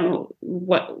professionals.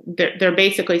 What they're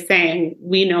basically saying,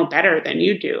 we know better than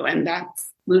you do, and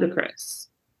that's ludicrous.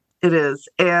 It is.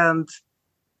 And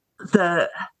the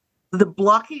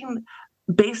blocking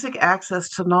basic access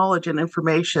to knowledge and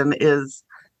information is,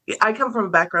 I come from a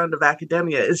background of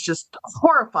academia, is just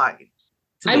horrifying.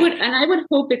 I would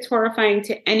hope it's horrifying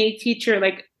to any teacher.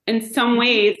 Like, in some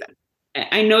ways,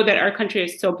 I know that our country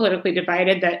is so politically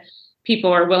divided that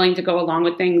people are willing to go along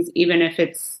with things, even if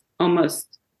it's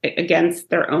almost against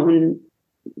their own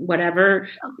whatever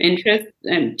interests,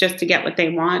 and just to get what they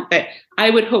want. But I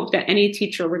would hope that any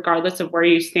teacher, regardless of where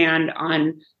you stand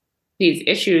on these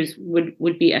issues,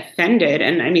 would be offended.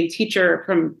 And I mean, teacher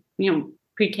from,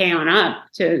 pre-K on up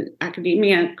to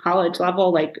academia, college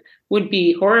level, like, would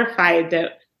be horrified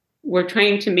that we're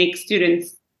trying to make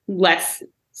students less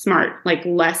smart, like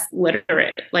less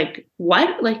literate. Like,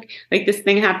 what? Like this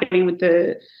thing happening with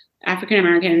the African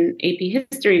American AP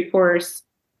history course.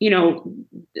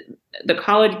 The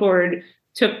College Board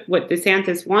took what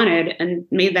DeSantis wanted and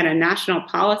made that a national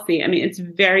policy. I mean, it's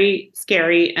very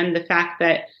scary. And the fact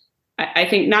that I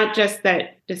think not just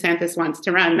that DeSantis wants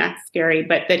to run, that's scary,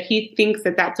 but that he thinks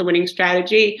that that's a winning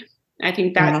strategy. I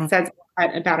think that says a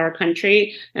lot about our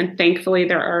country. And thankfully,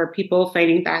 there are people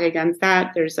fighting back against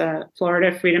that. There's a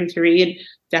Florida Freedom to Read,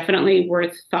 definitely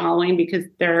worth following, because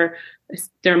they're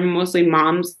mostly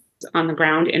moms on the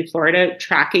ground in Florida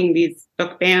tracking these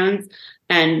book bans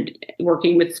and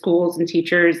working with schools and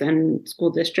teachers and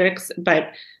school districts.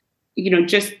 But,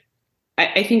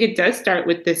 I think it does start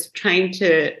with this trying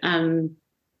to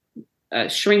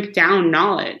shrink down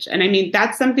knowledge. And I mean,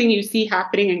 that's something you see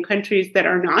happening in countries that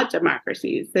are not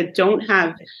democracies, that don't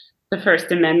have the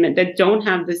First Amendment, that don't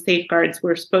have the safeguards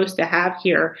we're supposed to have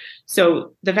here.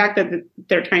 So the fact that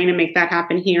they're trying to make that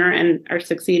happen here and are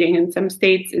succeeding in some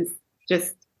states is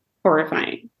just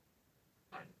horrifying.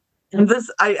 And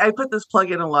I put this plug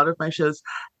in a lot of my shows,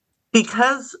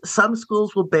 because some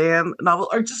schools will ban novels,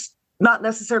 or just not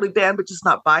necessarily ban, but just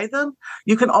not buy them.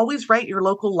 You can always write your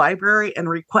local library and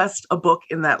request a book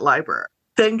in that library.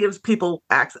 Then gives people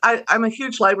access. I'm a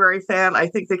huge library fan. I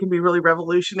think they can be really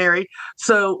revolutionary.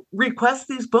 So request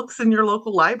these books in your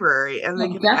local library, and they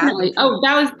can definitely.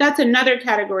 That's another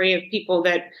category of people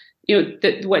that,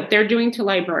 what they're doing to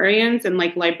librarians, and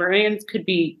like librarians could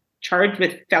be charged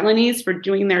with felonies for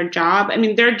doing their job. I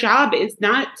mean, their job is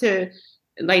not to,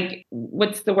 like,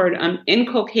 what's the word?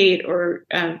 Inculcate or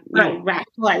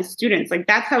radicalize students. Like,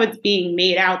 that's how it's being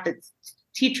made out, that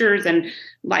teachers and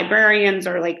librarians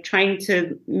are like trying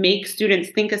to make students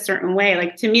think a certain way.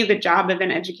 Like, to me, the job of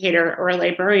an educator or a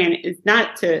librarian is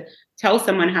not to tell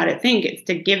someone how to think. It's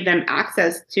to give them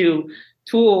access to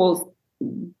tools,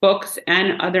 books,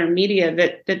 and other media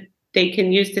that they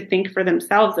can use to think for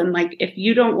themselves. And like, if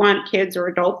you don't want kids or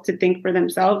adults to think for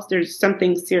themselves, there's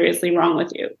something seriously wrong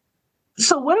with you.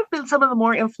 So what have been some of the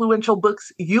more influential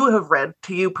books you have read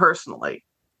to you personally?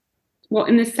 Well,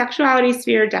 in the sexuality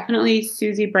sphere, definitely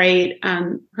Susie Bright.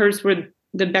 Hers were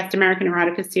the Best American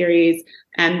Erotica series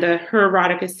and the Her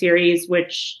Erotica series,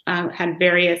 which had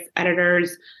various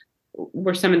editors,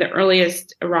 were some of the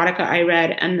earliest erotica I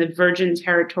read. And the Virgin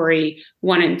Territory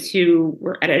 1 and 2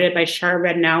 were edited by Shara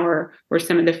Rednauer, were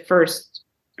some of the first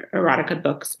erotica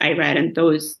books I read. And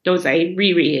those I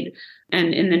reread.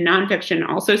 And in the nonfiction,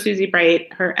 also Susie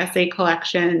Bright, her essay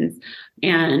collections,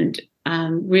 and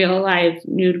Real Live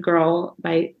Nude Girl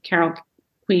by Carol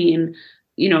Queen.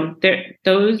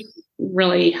 Those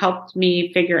really helped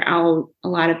me figure out a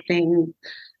lot of things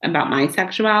about my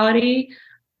sexuality.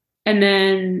 And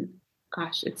then,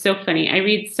 gosh, it's so funny. I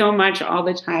read so much all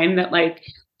the time that like,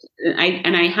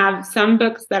 I have some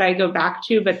books that I go back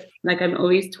to, but like, I'm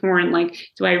always torn. Like,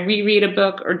 do I reread a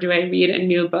book or do I read a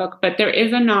new book? But there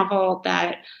is a novel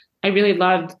that I really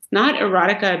loved. It's not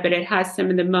erotica, but it has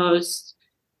some of the most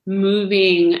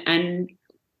moving and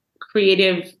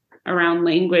creative around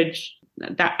language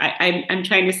that I'm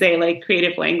trying to say, like,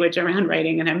 creative language around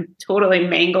writing, and I'm totally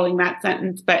mangling that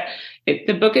sentence. But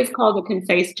the book is called The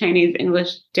Concise Chinese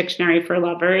English Dictionary for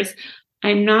Lovers.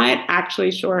 I'm not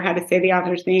actually sure how to say the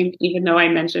author's name, even though I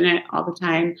mention it all the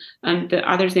time. The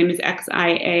author's name is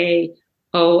Xiaolu,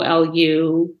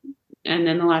 and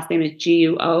then the last name is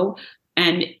Guo.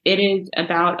 And it is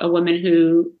about a woman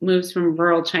who moves from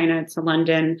rural China to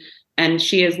London, and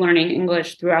she is learning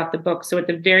English throughout the book. So at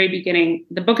the very beginning,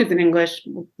 the book is in English,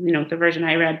 the version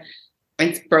I read,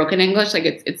 it's broken English. Like,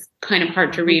 it's kind of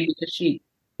hard to read because she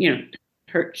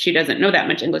doesn't know that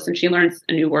much English, and she learns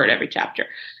a new word every chapter.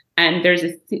 And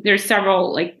there's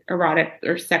several like erotic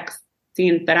or sex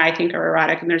scenes that I think are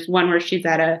erotic. And there's one where she's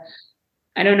at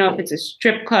I don't know if it's a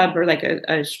strip club or like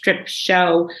a strip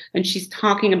show. And she's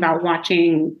talking about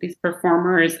watching these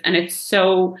performers. And it's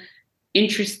so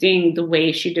interesting the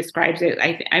way she describes it.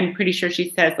 I'm pretty sure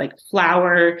she says like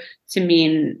flower to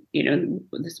mean,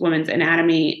 this woman's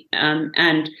anatomy.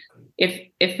 And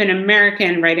if an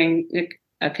American writing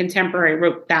a contemporary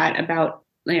wrote that about,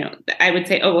 I would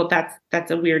say, oh, well,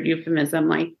 that's a weird euphemism,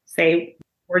 like say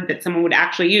word that someone would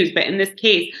actually use. But in this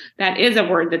case, that is a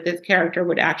word that this character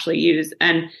would actually use.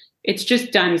 And it's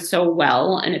just done so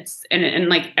well. And and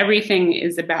like everything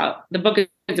is about, the book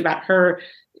is about her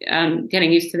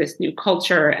getting used to this new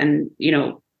culture and,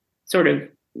 sort of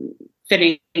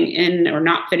fitting in or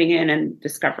not fitting in and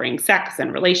discovering sex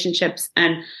and relationships.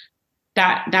 And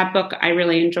that book I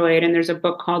really enjoyed. And there's a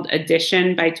book called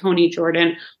Addition by Toni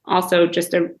Jordan, also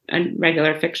just a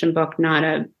regular fiction book, not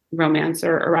a romance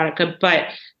or erotica, but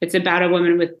it's about a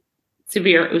woman with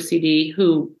severe OCD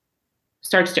who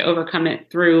starts to overcome it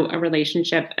through a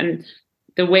relationship. And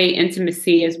the way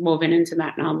intimacy is woven into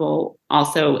that novel,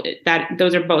 also, that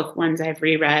those are both ones I've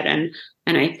reread. And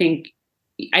I think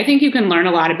you can learn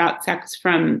a lot about sex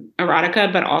from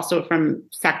erotica, but also from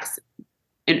sex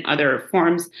in other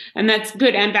forms. And that's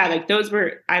good and bad. Like those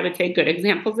were, I would say, good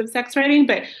examples of sex writing,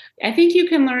 but I think you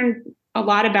can learn a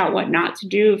lot about what not to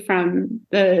do from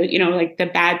the, like the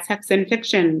bad sex and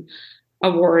fiction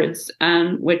awards,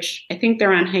 which I think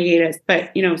they're on hiatus,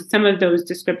 but, some of those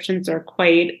descriptions are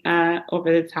quite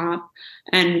over the top.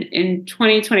 And in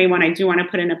 2021, I do want to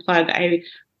put in a plug. I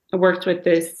worked with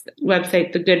this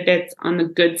website, The Good Bits, on the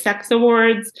Good Sex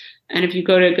Awards. And if you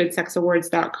go to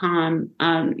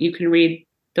goodsexawards.com, you can read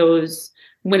those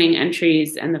winning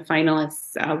entries and the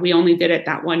finalists. We only did it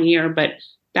that one year, but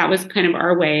that was kind of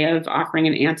our way of offering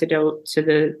an antidote to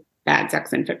the bad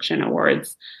sex and fiction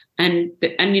awards. And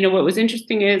what was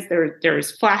interesting is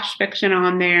there's flash fiction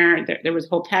on there. There was a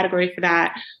whole category for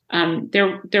that.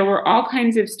 There were all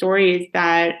kinds of stories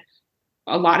that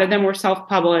a lot of them were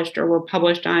self-published or were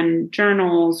published on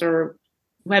journals or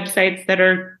websites that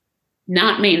are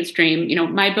not mainstream.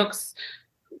 My books,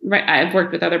 right, I've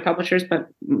worked with other publishers, but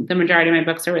the majority of my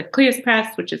books are with Cleus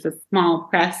Press, which is a small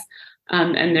press.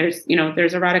 And there's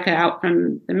erotica out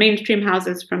from the mainstream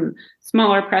houses, from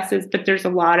smaller presses, but there's a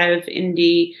lot of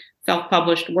indie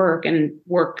self-published work and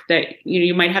work that,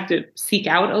 you might have to seek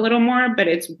out a little more, but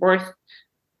it's worth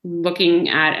looking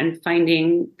at and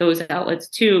finding those outlets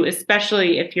too,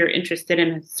 especially if you're interested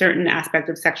in a certain aspect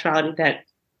of sexuality that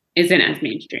isn't as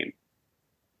mainstream.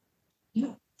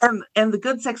 And the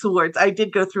Good Sex Awards, I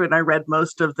did go through and I read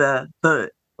most of the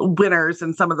winners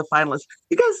and some of the finalists.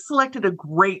 You guys selected a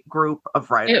great group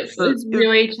of writers. It was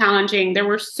really challenging. There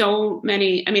were so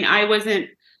many. I mean,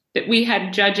 that we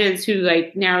had judges who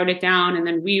like narrowed it down, and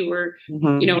then we were,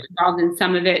 involved in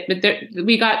some of it. But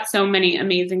we got so many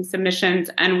amazing submissions.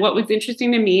 And what was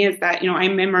interesting to me is that,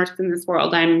 I'm immersed in this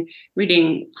world. I'm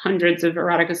reading hundreds of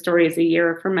erotica stories a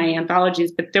year for my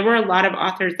anthologies, but there were a lot of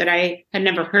authors that I had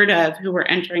never heard of who were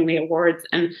entering the awards.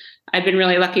 And I've been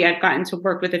really lucky. I've gotten to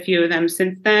work with a few of them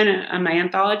since then on my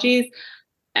anthologies.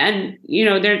 And,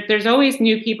 there's always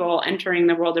new people entering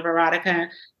the world of erotica.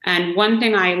 And one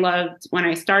thing I loved when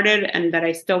I started and that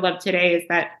I still love today is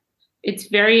that it's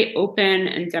very open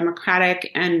and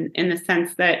democratic, and in the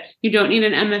sense that you don't need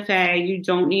an MFA, you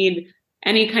don't need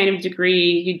any kind of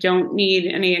degree, you don't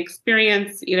need any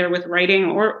experience either with writing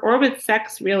or with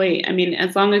sex, really. I mean,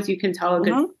 as long as you can tell a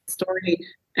good story.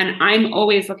 And I'm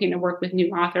always looking to work with new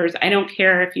authors. I don't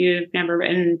care if you've never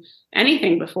written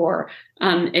anything before.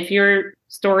 If your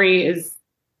story is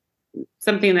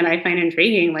something that I find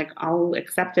intriguing, like I'll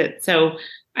accept it. So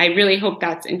I really hope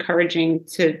that's encouraging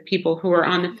to people who are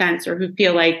on the fence or who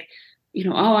feel like,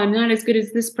 oh, I'm not as good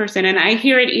as this person. And I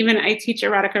hear it even, I teach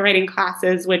erotica writing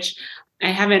classes, which I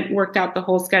haven't worked out the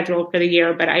whole schedule for the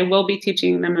year, but I will be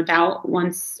teaching them about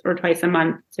once or twice a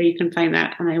month. So you can find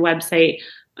that on my website,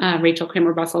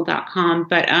 rachelkramerbussel.com.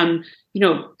 But,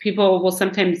 people will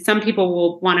some people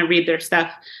will want to read their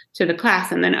stuff to the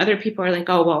class. And then other people are like,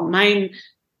 oh, well, mine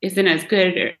isn't as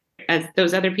good as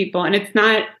those other people. And it's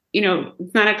not,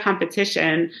 it's not a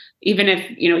competition. Even if,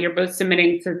 you're both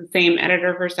submitting to the same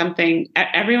editor for something,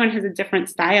 everyone has a different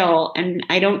style. And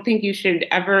I don't think you should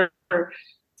ever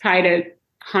try to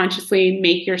consciously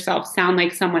make yourself sound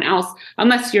like someone else,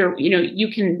 unless you're,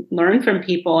 you can learn from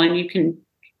people and you can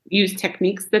use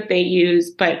techniques that they use.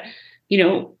 But,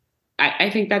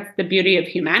 I think that's the beauty of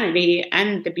humanity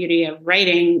and the beauty of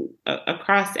writing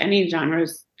across any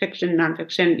genres, fiction,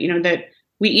 nonfiction, that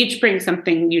we each bring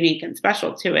something unique and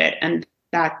special to it. And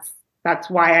that's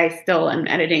why I still am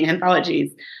editing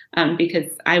anthologies,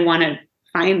 because I want to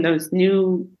find those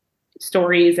new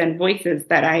stories and voices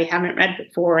that I haven't read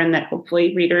before, and that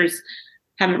hopefully readers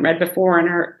haven't read before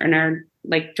and are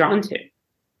like drawn to.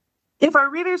 If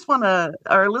our listeners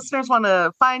want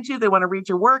to find you, they want to read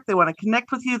your work, they want to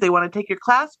connect with you, they want to take your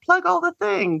class, plug all the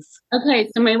things. Okay,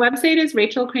 so my website is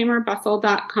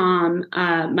rachelkramerbussel.com.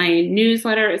 My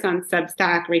newsletter is on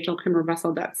Substack,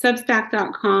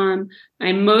 rachelkramerbussel.substack.com.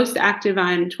 I'm most active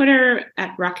on Twitter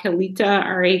at Raquelita,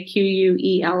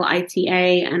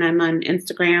 Raquelita, and I'm on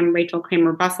Instagram, Rachel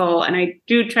Kramer Bussel. And I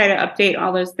do try to update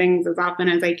all those things as often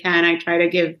as I can. I try to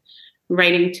give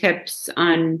writing tips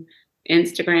on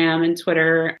Instagram and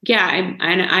Twitter. Yeah,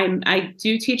 I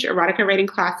do teach erotica writing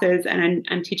classes, and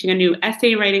I'm teaching a new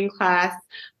essay writing class.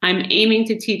 I'm aiming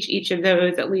to teach each of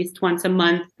those at least once a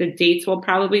month. The dates will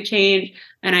probably change,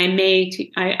 and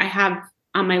I have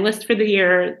on my list for the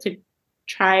year to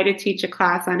try to teach a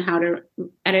class on how to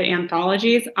edit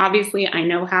anthologies. Obviously, I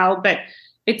know how, but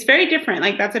it's very different.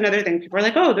 Like, that's another thing. People are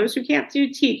like, oh, those who can't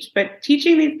teach, but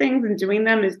teaching these things and doing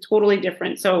them is totally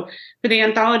different. So for the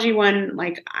anthology one,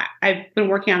 like I've been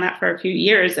working on that for a few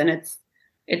years, and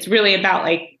it's really about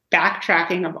like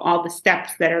backtracking of all the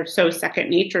steps that are so second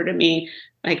nature to me,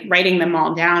 like writing them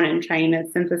all down and trying to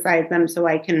synthesize them so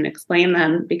I can explain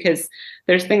them, because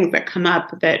there's things that come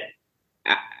up that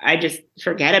I just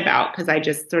forget about because I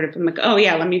just sort of am like, oh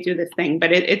yeah, let me do this thing.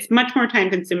 But it's much more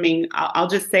time consuming. I'll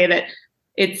just say that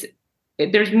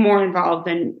there's more involved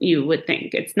than you would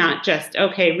think. It's not just,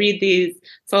 okay, read these,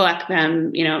 select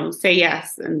them, say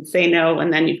yes and say no,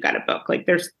 and then you've got a book. Like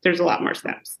there's a lot more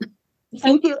steps.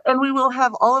 Thank you. And we will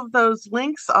have all of those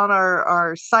links on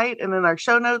our site and in our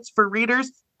show notes for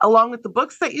readers, along with the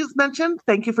books that you've mentioned.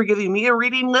 Thank you for giving me a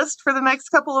reading list for the next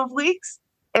couple of weeks.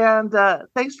 And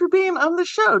thanks for being on the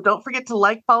show. Don't forget to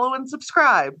like, follow, and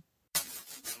subscribe.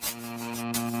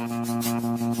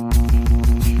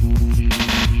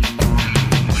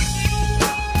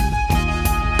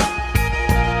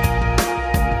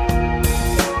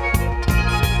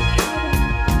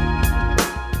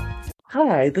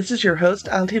 Hi, this is your host,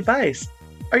 Auntie Vice.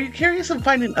 Are you curious in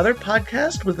finding other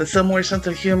podcasts with a similar sense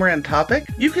of humor and topic?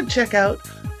 You can check out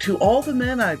To All the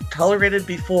Men I've Tolerated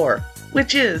Before,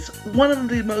 which is one of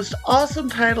the most awesome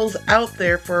titles out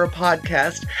there for a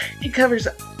podcast. It covers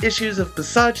issues of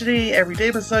misogyny,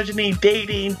 everyday misogyny,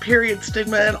 dating, period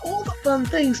stigma, and all the fun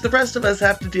things the rest of us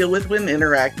have to deal with when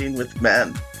interacting with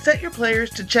men. Set your players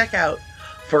to check out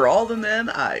For All the Men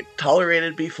I've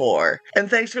Tolerated Before. And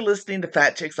thanks for listening to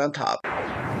Fat Chicks on Top.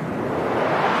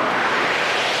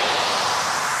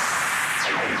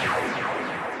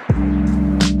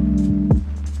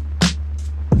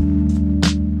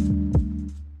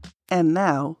 And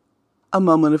now, a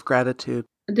moment of gratitude.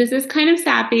 This is kind of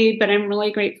sappy, but I'm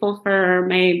really grateful for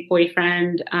my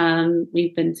boyfriend.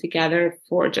 We've been together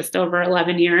for just over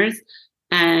 11 years.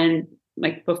 And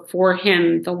like before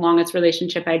him, the longest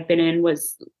relationship I'd been in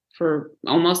was for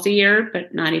almost a year,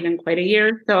 but not even quite a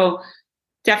year. So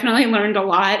definitely learned a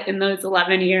lot in those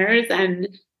 11 years. And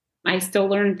I still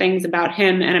learn things about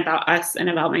him and about us and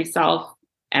about myself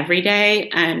every day.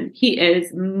 And he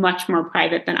is much more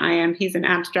private than I am. He's an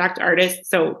abstract artist.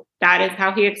 So that is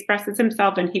how he expresses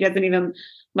himself. And he doesn't even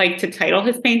like to title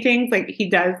his paintings like he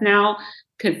does now,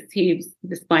 because he's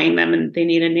displaying them and they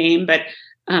need a name. But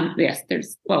yes,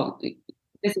 this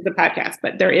is a podcast,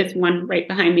 but there is one right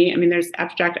behind me. I mean, there's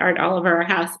abstract art all over our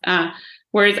house.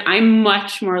 Whereas I'm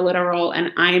much more literal,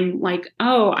 and I'm like,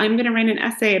 oh, I'm going to write an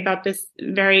essay about this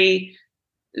very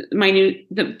minute,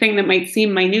 the thing that might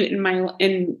seem minute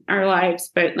in our lives,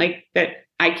 but like that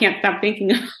I can't stop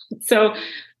thinking about. So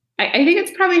I think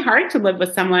it's probably hard to live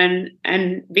with someone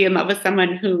and be in love with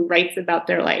someone who writes about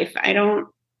their life. I don't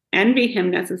envy him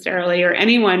necessarily, or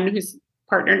anyone who's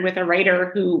partnered with a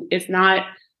writer who is not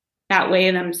that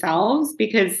way themselves,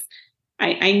 because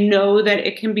I know that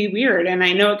it can be weird, and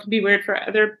I know it can be weird for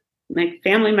other like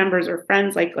family members or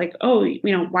friends, like, oh,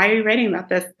 why are you writing about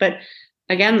this? But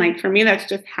again, like for me, that's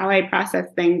just how I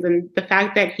process things. And the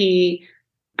fact that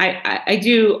I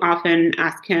do often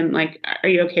ask him, like, are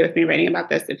you okay with me writing about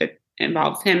this if it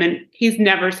involves him? And he's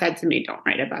never said to me, don't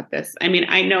write about this. I mean,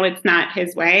 I know it's not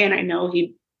his way, and I know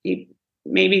he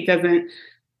maybe doesn't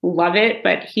love it,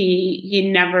 but he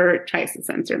never tries to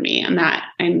censor me. And that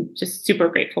I'm just super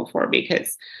grateful for,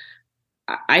 because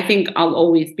I think I'll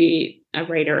always be a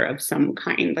writer of some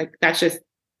kind. Like that's just,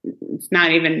 it's not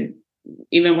even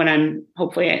when I'm,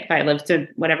 hopefully if I live to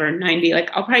whatever, 90, like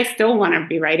I'll probably still want to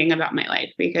be writing about my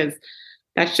life, because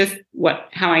that's just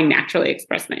how I naturally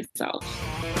express myself.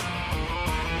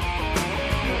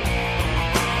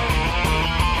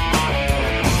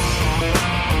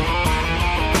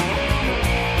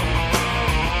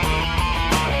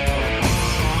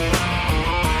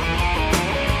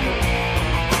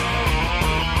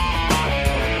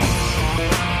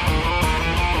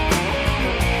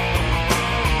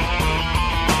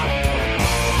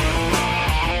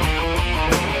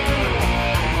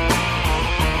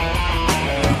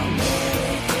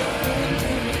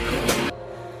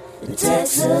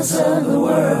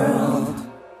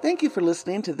 Thank you for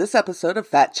listening to this episode of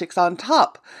Fat Chicks on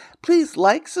Top. Please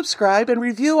like, subscribe, and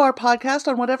review our podcast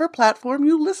on whatever platform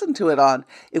you listen to it on.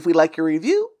 If we like your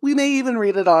review, we may even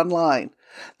read it online.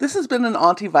 This has been an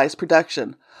Auntie Vice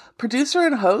production. Producer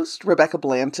and host, Rebecca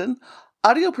Blanton.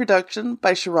 Audio production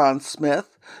by Sharon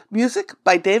Smith. Music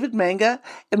by David Manga.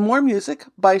 And more music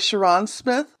by Sharon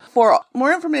Smith. For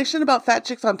more information about Fat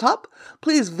Chicks on Top,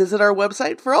 please visit our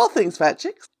website for all things Fat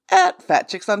Chicks at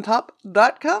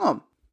fatchicksontop.com.